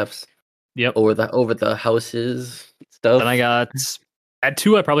type of maps. Yep. Over the houses Then I stuff. got at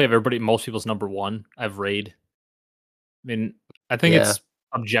 2. I probably have most people's number 1. I've Raid. I mean, I think Yeah. it's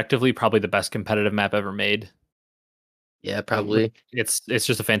objectively probably the best competitive map ever made. Yeah, probably. It's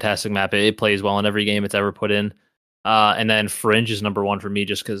just a fantastic map. It plays well in every game it's ever put in. And then Fringe is number 1 for me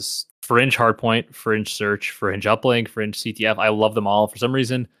just because Fringe Hardpoint, Fringe Search, Fringe Uplink, Fringe CTF. I love them all. For some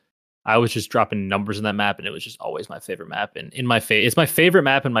reason, I was just dropping numbers in that map, and it was just always my favorite map. And it's my favorite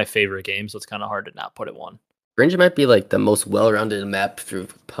map in my favorite game, so it's kind of hard to not put it 1. Fringe might be like the most well-rounded map through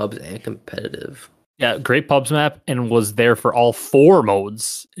pubs and competitive. Yeah, great pubs map, and was there for all 4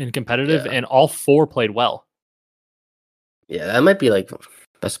 modes in competitive, Yeah. and all 4 played well. Yeah, that might be like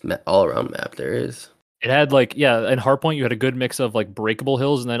best all-around map there is. It had like, yeah, in Hardpoint you had a good mix of like breakable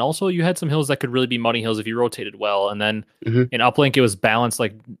hills, and then also you had some hills that could really be money hills if you rotated well. And then Hmm. in Uplink it was balanced,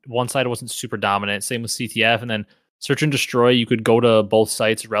 like one side wasn't super dominant. Same with CTF, and then Search and Destroy, you could go to both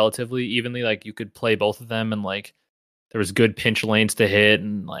sites relatively evenly. Like you could play both of them, and like there was good pinch lanes to hit,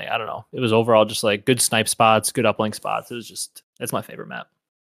 and like I don't know, it was overall just like good snipe spots, good uplink spots. It was just that's my favorite map.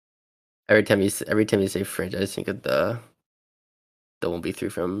 Every time you say Fringe, I just think of the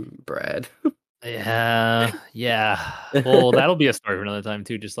 1v3 from Brad. Yeah, yeah. Well, that'll be a story for another time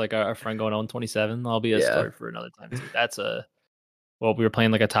too. Just like our friend going on 27, that'll be a Yeah. story for another time too. We were playing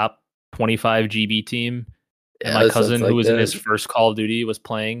like a top 25 GB team, and Yeah, my that sounds cousin who like was in his that. first Call of Duty was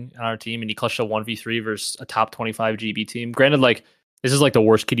playing on our team, and he clutched a 1v3 versus a top 25 GB team. Granted, like this is like the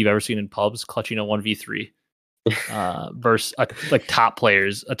worst kid you've ever seen in pubs clutching a 1v3 versus like top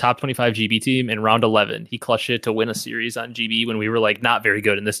players, a top 25 GB team in round 11. He clutched it to win a series on GB when we were like not very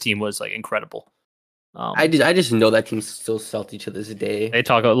good, and this team was like incredible. I just know that team's still salty to this day. They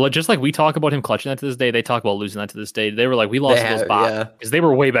talk just like we talk about him clutching that to this day. They talk about losing that to this day. They were like, we They lost to those have, bots yeah. because they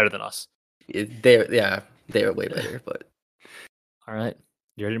were way better than us. They're way better, but All right,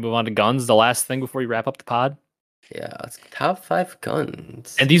 you ready to move on to guns? The last thing before you wrap up the pod. yeah, it's top 5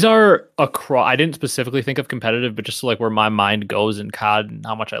 guns. And these are across. I didn't specifically think of competitive, but just like where my mind goes in COD and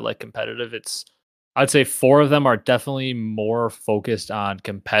how much I like competitive. I'd say 4 of them are definitely more focused on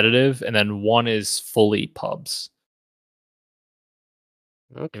competitive, and then 1 is fully pubs.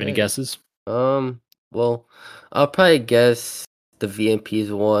 You have any Okay. guesses? Well, I'll probably guess the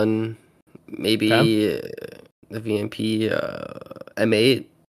VMP's one, Okay. maybe the VMP M8.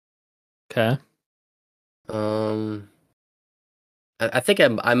 Okay. Um, I think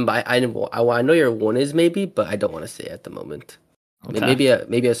I know your one is maybe, but I don't want to say at the moment. Okay. Maybe a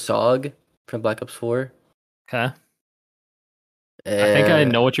SOG from Black Ops 4. Okay. I think I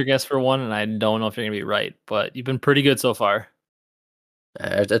And know what your guess for 1, and I don't know if you're gonna be right, but you've been pretty good so far.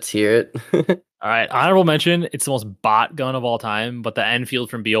 let's hear it. All right, honorable mention. It's the most bot gun of all time, but the Enfield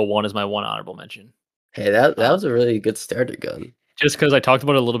from BO1 is my 1 honorable mention. Hey, that Um, was a really good starter gun. just because I talked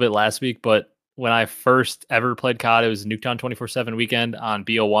about it a little bit last week, but when I first ever played COD, it was Nuketown 24/7 weekend on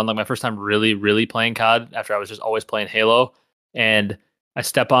BO1. Like my first time really, really playing COD after I was just always playing Halo. And I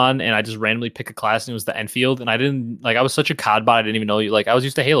step on and I just randomly pick a class and it was the Enfield. And I didn't like, I was such a COD bot. I didn't even know you like, I was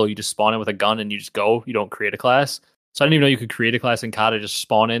used to Halo. You just spawn in with a gun and you just go, you don't create a class. So I didn't even know you could create a class in COD. I just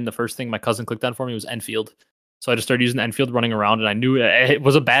spawn in. The first thing my cousin clicked on for me was Enfield. So I just started using the Enfield running around and I knew it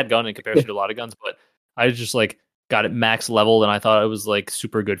was a bad gun in comparison to a lot of guns, but I just like got it max level and I thought it was like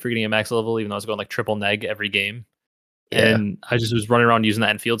super good for getting a max level, even though I was going like triple neg every game. Yeah. And I just was running around using that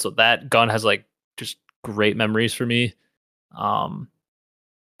Enfield. So that gun has like just great memories for me. Um,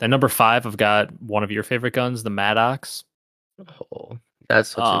 then number 5, I've got one of your favorite guns, the Maddox. Oh, that's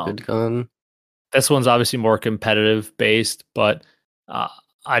such a good Um, gun. this one's obviously more competitive based, but uh,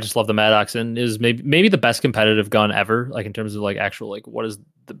 I just love the Maddox and is maybe the best competitive gun ever. Like in terms of like actual like what is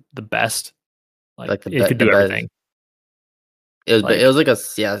the best? Like Like it could the do best. everything. It Like was like a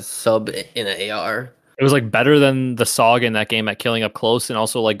sub in an AR. it was like better than the SOG in that game at killing up close, and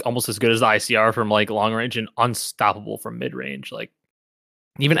also like almost as good as the ICR from like long range and unstoppable from mid range. Like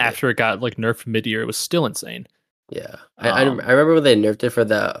even Yeah. after it got like nerfed mid year, it was still insane. Yeah. I Um, remember when they nerfed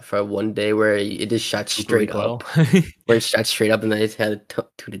it for one day where it just shot super straight up. recoil. Where it shot straight up and they just had to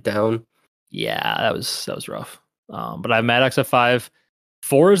tune it down. Yeah, that was rough. But I have Maddox at 5.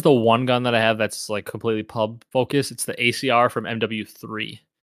 4 is the one gun that I have that's like completely pub focused. It's the ACR from MW3.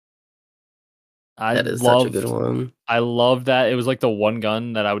 I That is such a good loved one. I loved that. It was like the one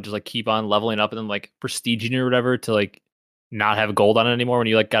gun that I would just like keep on leveling up and then like prestiging it or whatever to like not have gold on it anymore. When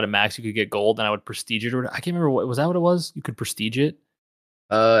you like got a max, you could get gold, and I would prestige it. Or I can't remember what was that. What it was? You could prestige it.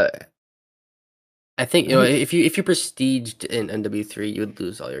 Uh, I think I think it, if you prestiged in NW3, you would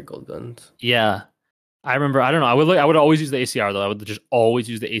lose all your gold guns. yeah. I remember. I don't know. I would always use the ACR though. I would just always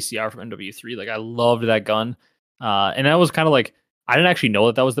use the ACR from NW3. Like I loved that gun. And that was kind of like I didn't actually know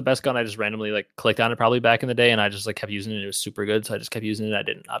that that was the best gun. I just randomly like clicked on it probably back in the day, and I just like kept using it. It was super good, so I just kept using it. I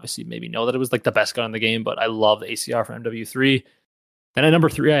didn't obviously maybe know that it was like the best gun in the game, but I love the ACR from MW3. Then at number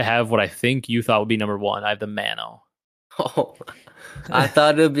 3, I have what I think you thought would be number 1. I have the Mano. Oh, I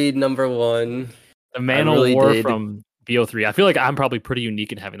thought it'd be number one. The I Mano really War did. from BO3. I feel like I'm probably pretty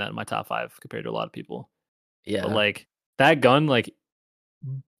unique in having that in my top 5 compared to a lot of people. But Yeah. like that gun, like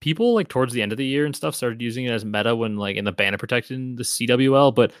people like towards the end of the year and stuff started using it as meta when like in the banner protecting the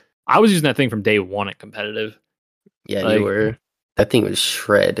CWL, but I was using that thing from day one at competitive. Yeah, you Like were. That thing was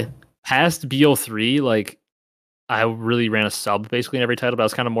shred. past BO3, like I really ran a sub basically in every title, but I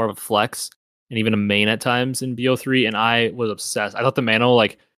was kind of more of a flex and even a main at times in BO3, and I was obsessed. I thought the Mano,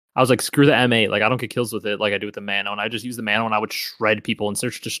 like I was like, screw the M8, like I don't get kills with it like I do with the Mano, and I just use the Mano and I would shred people and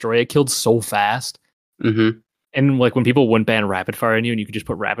search destroy. It killed so fast. Mm-hmm. And like when people wouldn't ban rapid fire on you and you could just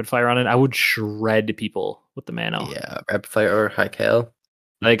put rapid fire on it, I would shred people with the Mano. Yeah, rapid fire or high cal.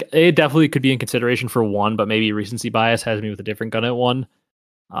 Like it definitely could be in consideration for 1, but maybe recency bias has me with a different gun at 1.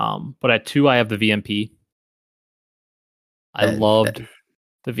 But at 2, I have the VMP. I That, loved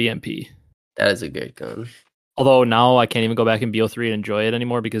that the VMP. that is a great gun. Although now I can't even go back in BO3 and enjoy it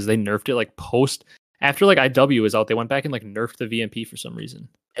anymore because they nerfed it like post after like IW was out. They went back and like nerfed the VMP for some reason.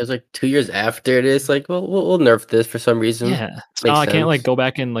 It was like 2 years after it is like, well, we'll nerf this for some reason. Yeah. So now Makes I can't like sense. go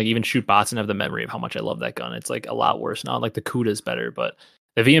back and like even shoot bots and have the memory of how much I love that gun. It's like a lot worse now. Like the CUDA's better, but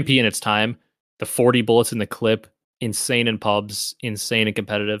the VMP in its time, the 40 bullets in the clip, insane in pubs, insane and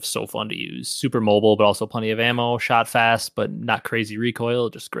competitive, so fun to use. Super mobile, but also plenty of ammo, shot fast, but not crazy recoil,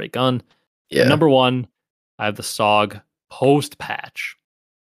 just great gun. And Yeah. number 1, I have the SOG post patch.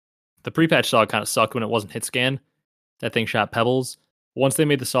 The pre-patch SOG kind of sucked when it wasn't hit scan. That thing shot pebbles. Once they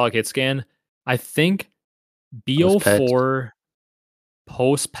made the SOG hit scan, I think Post patch. BO4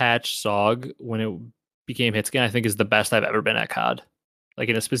 post patch SOG when it became hit scan, I think is the best I've ever been at COD. Like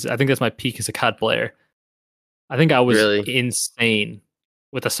in a specific, I think that's my peak as a COD player. I think I was Really. insane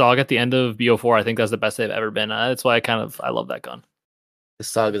with the SOG at the end of BO4. I think that's the best I've ever been. That's why I love that gun. The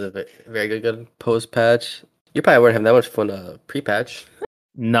Saga is a very good gun. Post patch. You probably wouldn't have that much fun pre patch.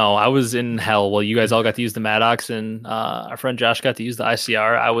 No, I was in hell. Well, you guys all got to use the Maddox, and our friend Josh got to use the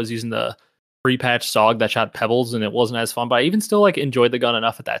ICR. I was using the pre-patch SOG that shot pebbles, and it wasn't as fun. But I even still like enjoyed the gun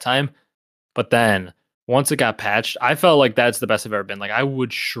enough at that time. But then once it got patched, I felt like that's the best I've ever been. Like I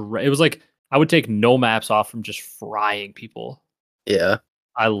would shred. It was like I would take no maps off from just frying people. Yeah.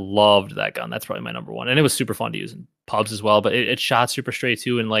 I loved that gun. That's probably my number 1, and it was super fun to use in pubs as well. But it shot super straight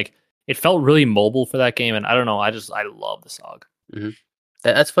too, and like it felt really mobile for that game. And I don't know, I love the SOG. Mm-hmm.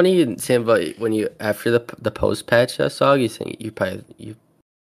 That's funny you saying about when you after the post patch Saga, you think you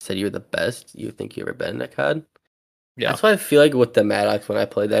said you were the best you think you ever been at COD. Yeah. That's why I feel like with the Maddox when I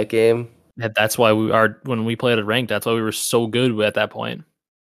played that game. That's why we are when we played at ranked. That's why we were so good at that point.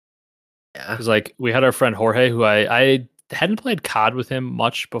 Yeah. Because like we had our friend Jorge, who I hadn't played COD with him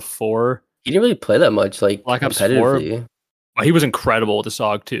much before He didn't really play that much like Black Ops 4. competitively. He was incredible with the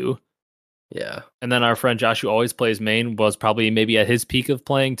SOG too. Yeah. And then our friend Josh, who always plays main, was probably maybe at his peak of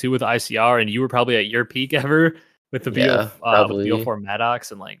playing too with ICR, and you were probably at your peak ever with Yeah. the Probably. BO4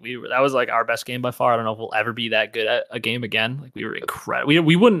 Maddox, and like that was like our best game by far. I don't know if we'll ever be that good at a game again. Like we were incredible.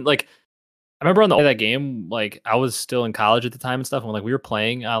 We wouldn't like. I remember on that game, like I was still in college at the time and stuff, and like we were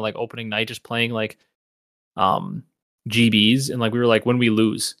playing like opening night, just playing like um GBs, and like we were like when we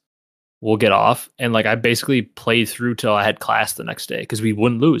lose, we'll get off, and like I basically played through till I had class the next day because we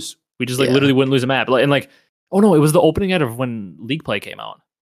wouldn't lose. We just like Yeah. literally wouldn't lose a map. And like, oh no, it was the opening night of when League Play came out.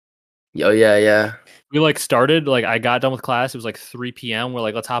 Oh yeah, yeah. We like started like I got done with class. It was like 3 p.m. We're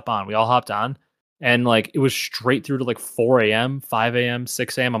like, let's hop on. We all hopped on, and like it was straight through to like 4 a.m., 5 a.m.,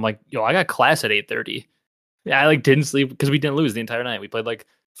 6 a.m. I'm like, yo, I got class at 8:30. Yeah, I like didn't sleep because we didn't lose the entire night. We played like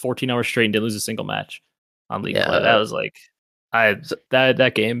 14 hours straight and didn't lose a single match on League Play. That Yeah. was like I So,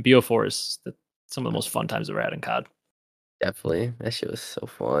 that game BO4 is some of the most fun times I've ever had in COD. definitely. That shit was so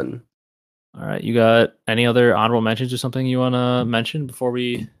fun. All right, you got any other honorable mentions or something you want to mention before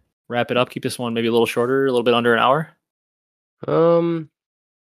we wrap it up? Keep this one maybe a little shorter, a little bit under an hour. Um,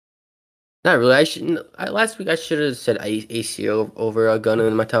 Not really. Last week I should have said ACO over a gun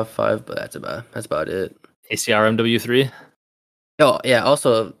in my top five, but that's about it. ACR MW3. Oh yeah.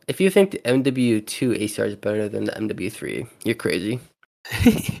 Also, if you think the MW2 ACR is better than the MW3, you're crazy.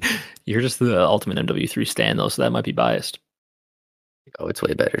 You're just the ultimate MW3 stan though, so that might be biased. Oh, it's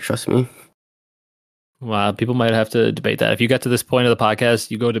way better. Trust me. Wow, people might have to debate that. If you get to this point of the podcast,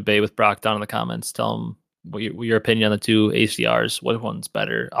 you go debate with Brock down in the comments. Tell him what your opinion on the two ACRs. What one's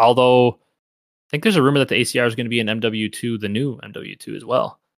better? Although I think there's a rumor that the ACR is going to be an MW2, the new MW2 as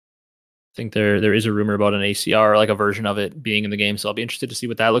well. I think there is a rumor about an ACR, like a version of it being in the game. So I'll be interested to see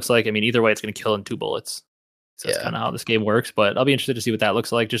what that looks like. I mean, either way, it's going to kill in 2 bullets. So that's Yeah. kind of how this game works. But I'll be interested to see what that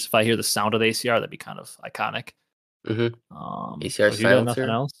looks like. Just if I hear the sound of the ACR, that'd be kind of iconic. ACR But if you got nothing silencer.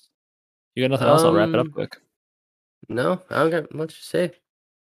 else, you got nothing else, I'll wrap it up Um, quick. no, I don't got much to say.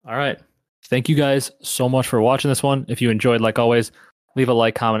 All right. Thank you guys so much for watching this one. If you enjoyed, like always, leave a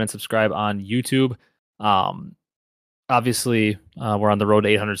like, comment, and subscribe on YouTube. Um, Obviously, we're on the road to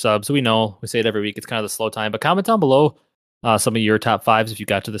 800 subs, so we say it every week. It's kind of the slow time, but comment down below some of your top fives if you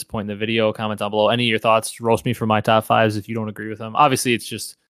got to this point in the video. Comment down below any of your thoughts. Roast me for my top fives if you don't agree with them. Obviously, it's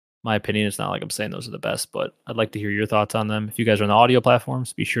just my opinion. It's not like I'm saying those are the best, but I'd like to hear your thoughts on them. If you guys are on the audio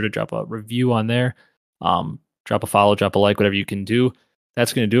platforms, be sure to drop a review on there. Drop a follow, drop a like, whatever you can do.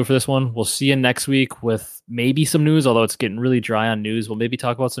 That's going to do it for this one. We'll see you next week with maybe some news, although it's getting really dry on news. We'll maybe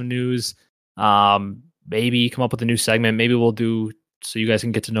talk about some news. Maybe come up with a new segment. Maybe we'll do so you guys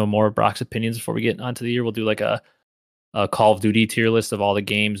can get to know more of Brock's opinions before we get onto the year. We'll do like a Call of Duty tier list of all the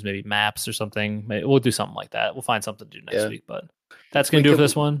games, maybe maps or something. We'll do something like that. We'll find something to do next week. But that's gonna We do it could for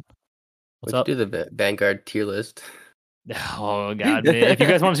this one. we What's could up? do the Vanguard tier list. Oh god, man! If you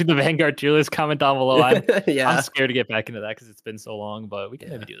guys want to see the Vanguard tier list, comment down below. I'm Yeah. scared to get back into that because it's been so long, but we can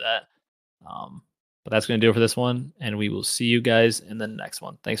Yeah. maybe do that. But that's gonna do it for this one, and we will see you guys in the next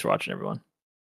one. Thanks for watching, everyone.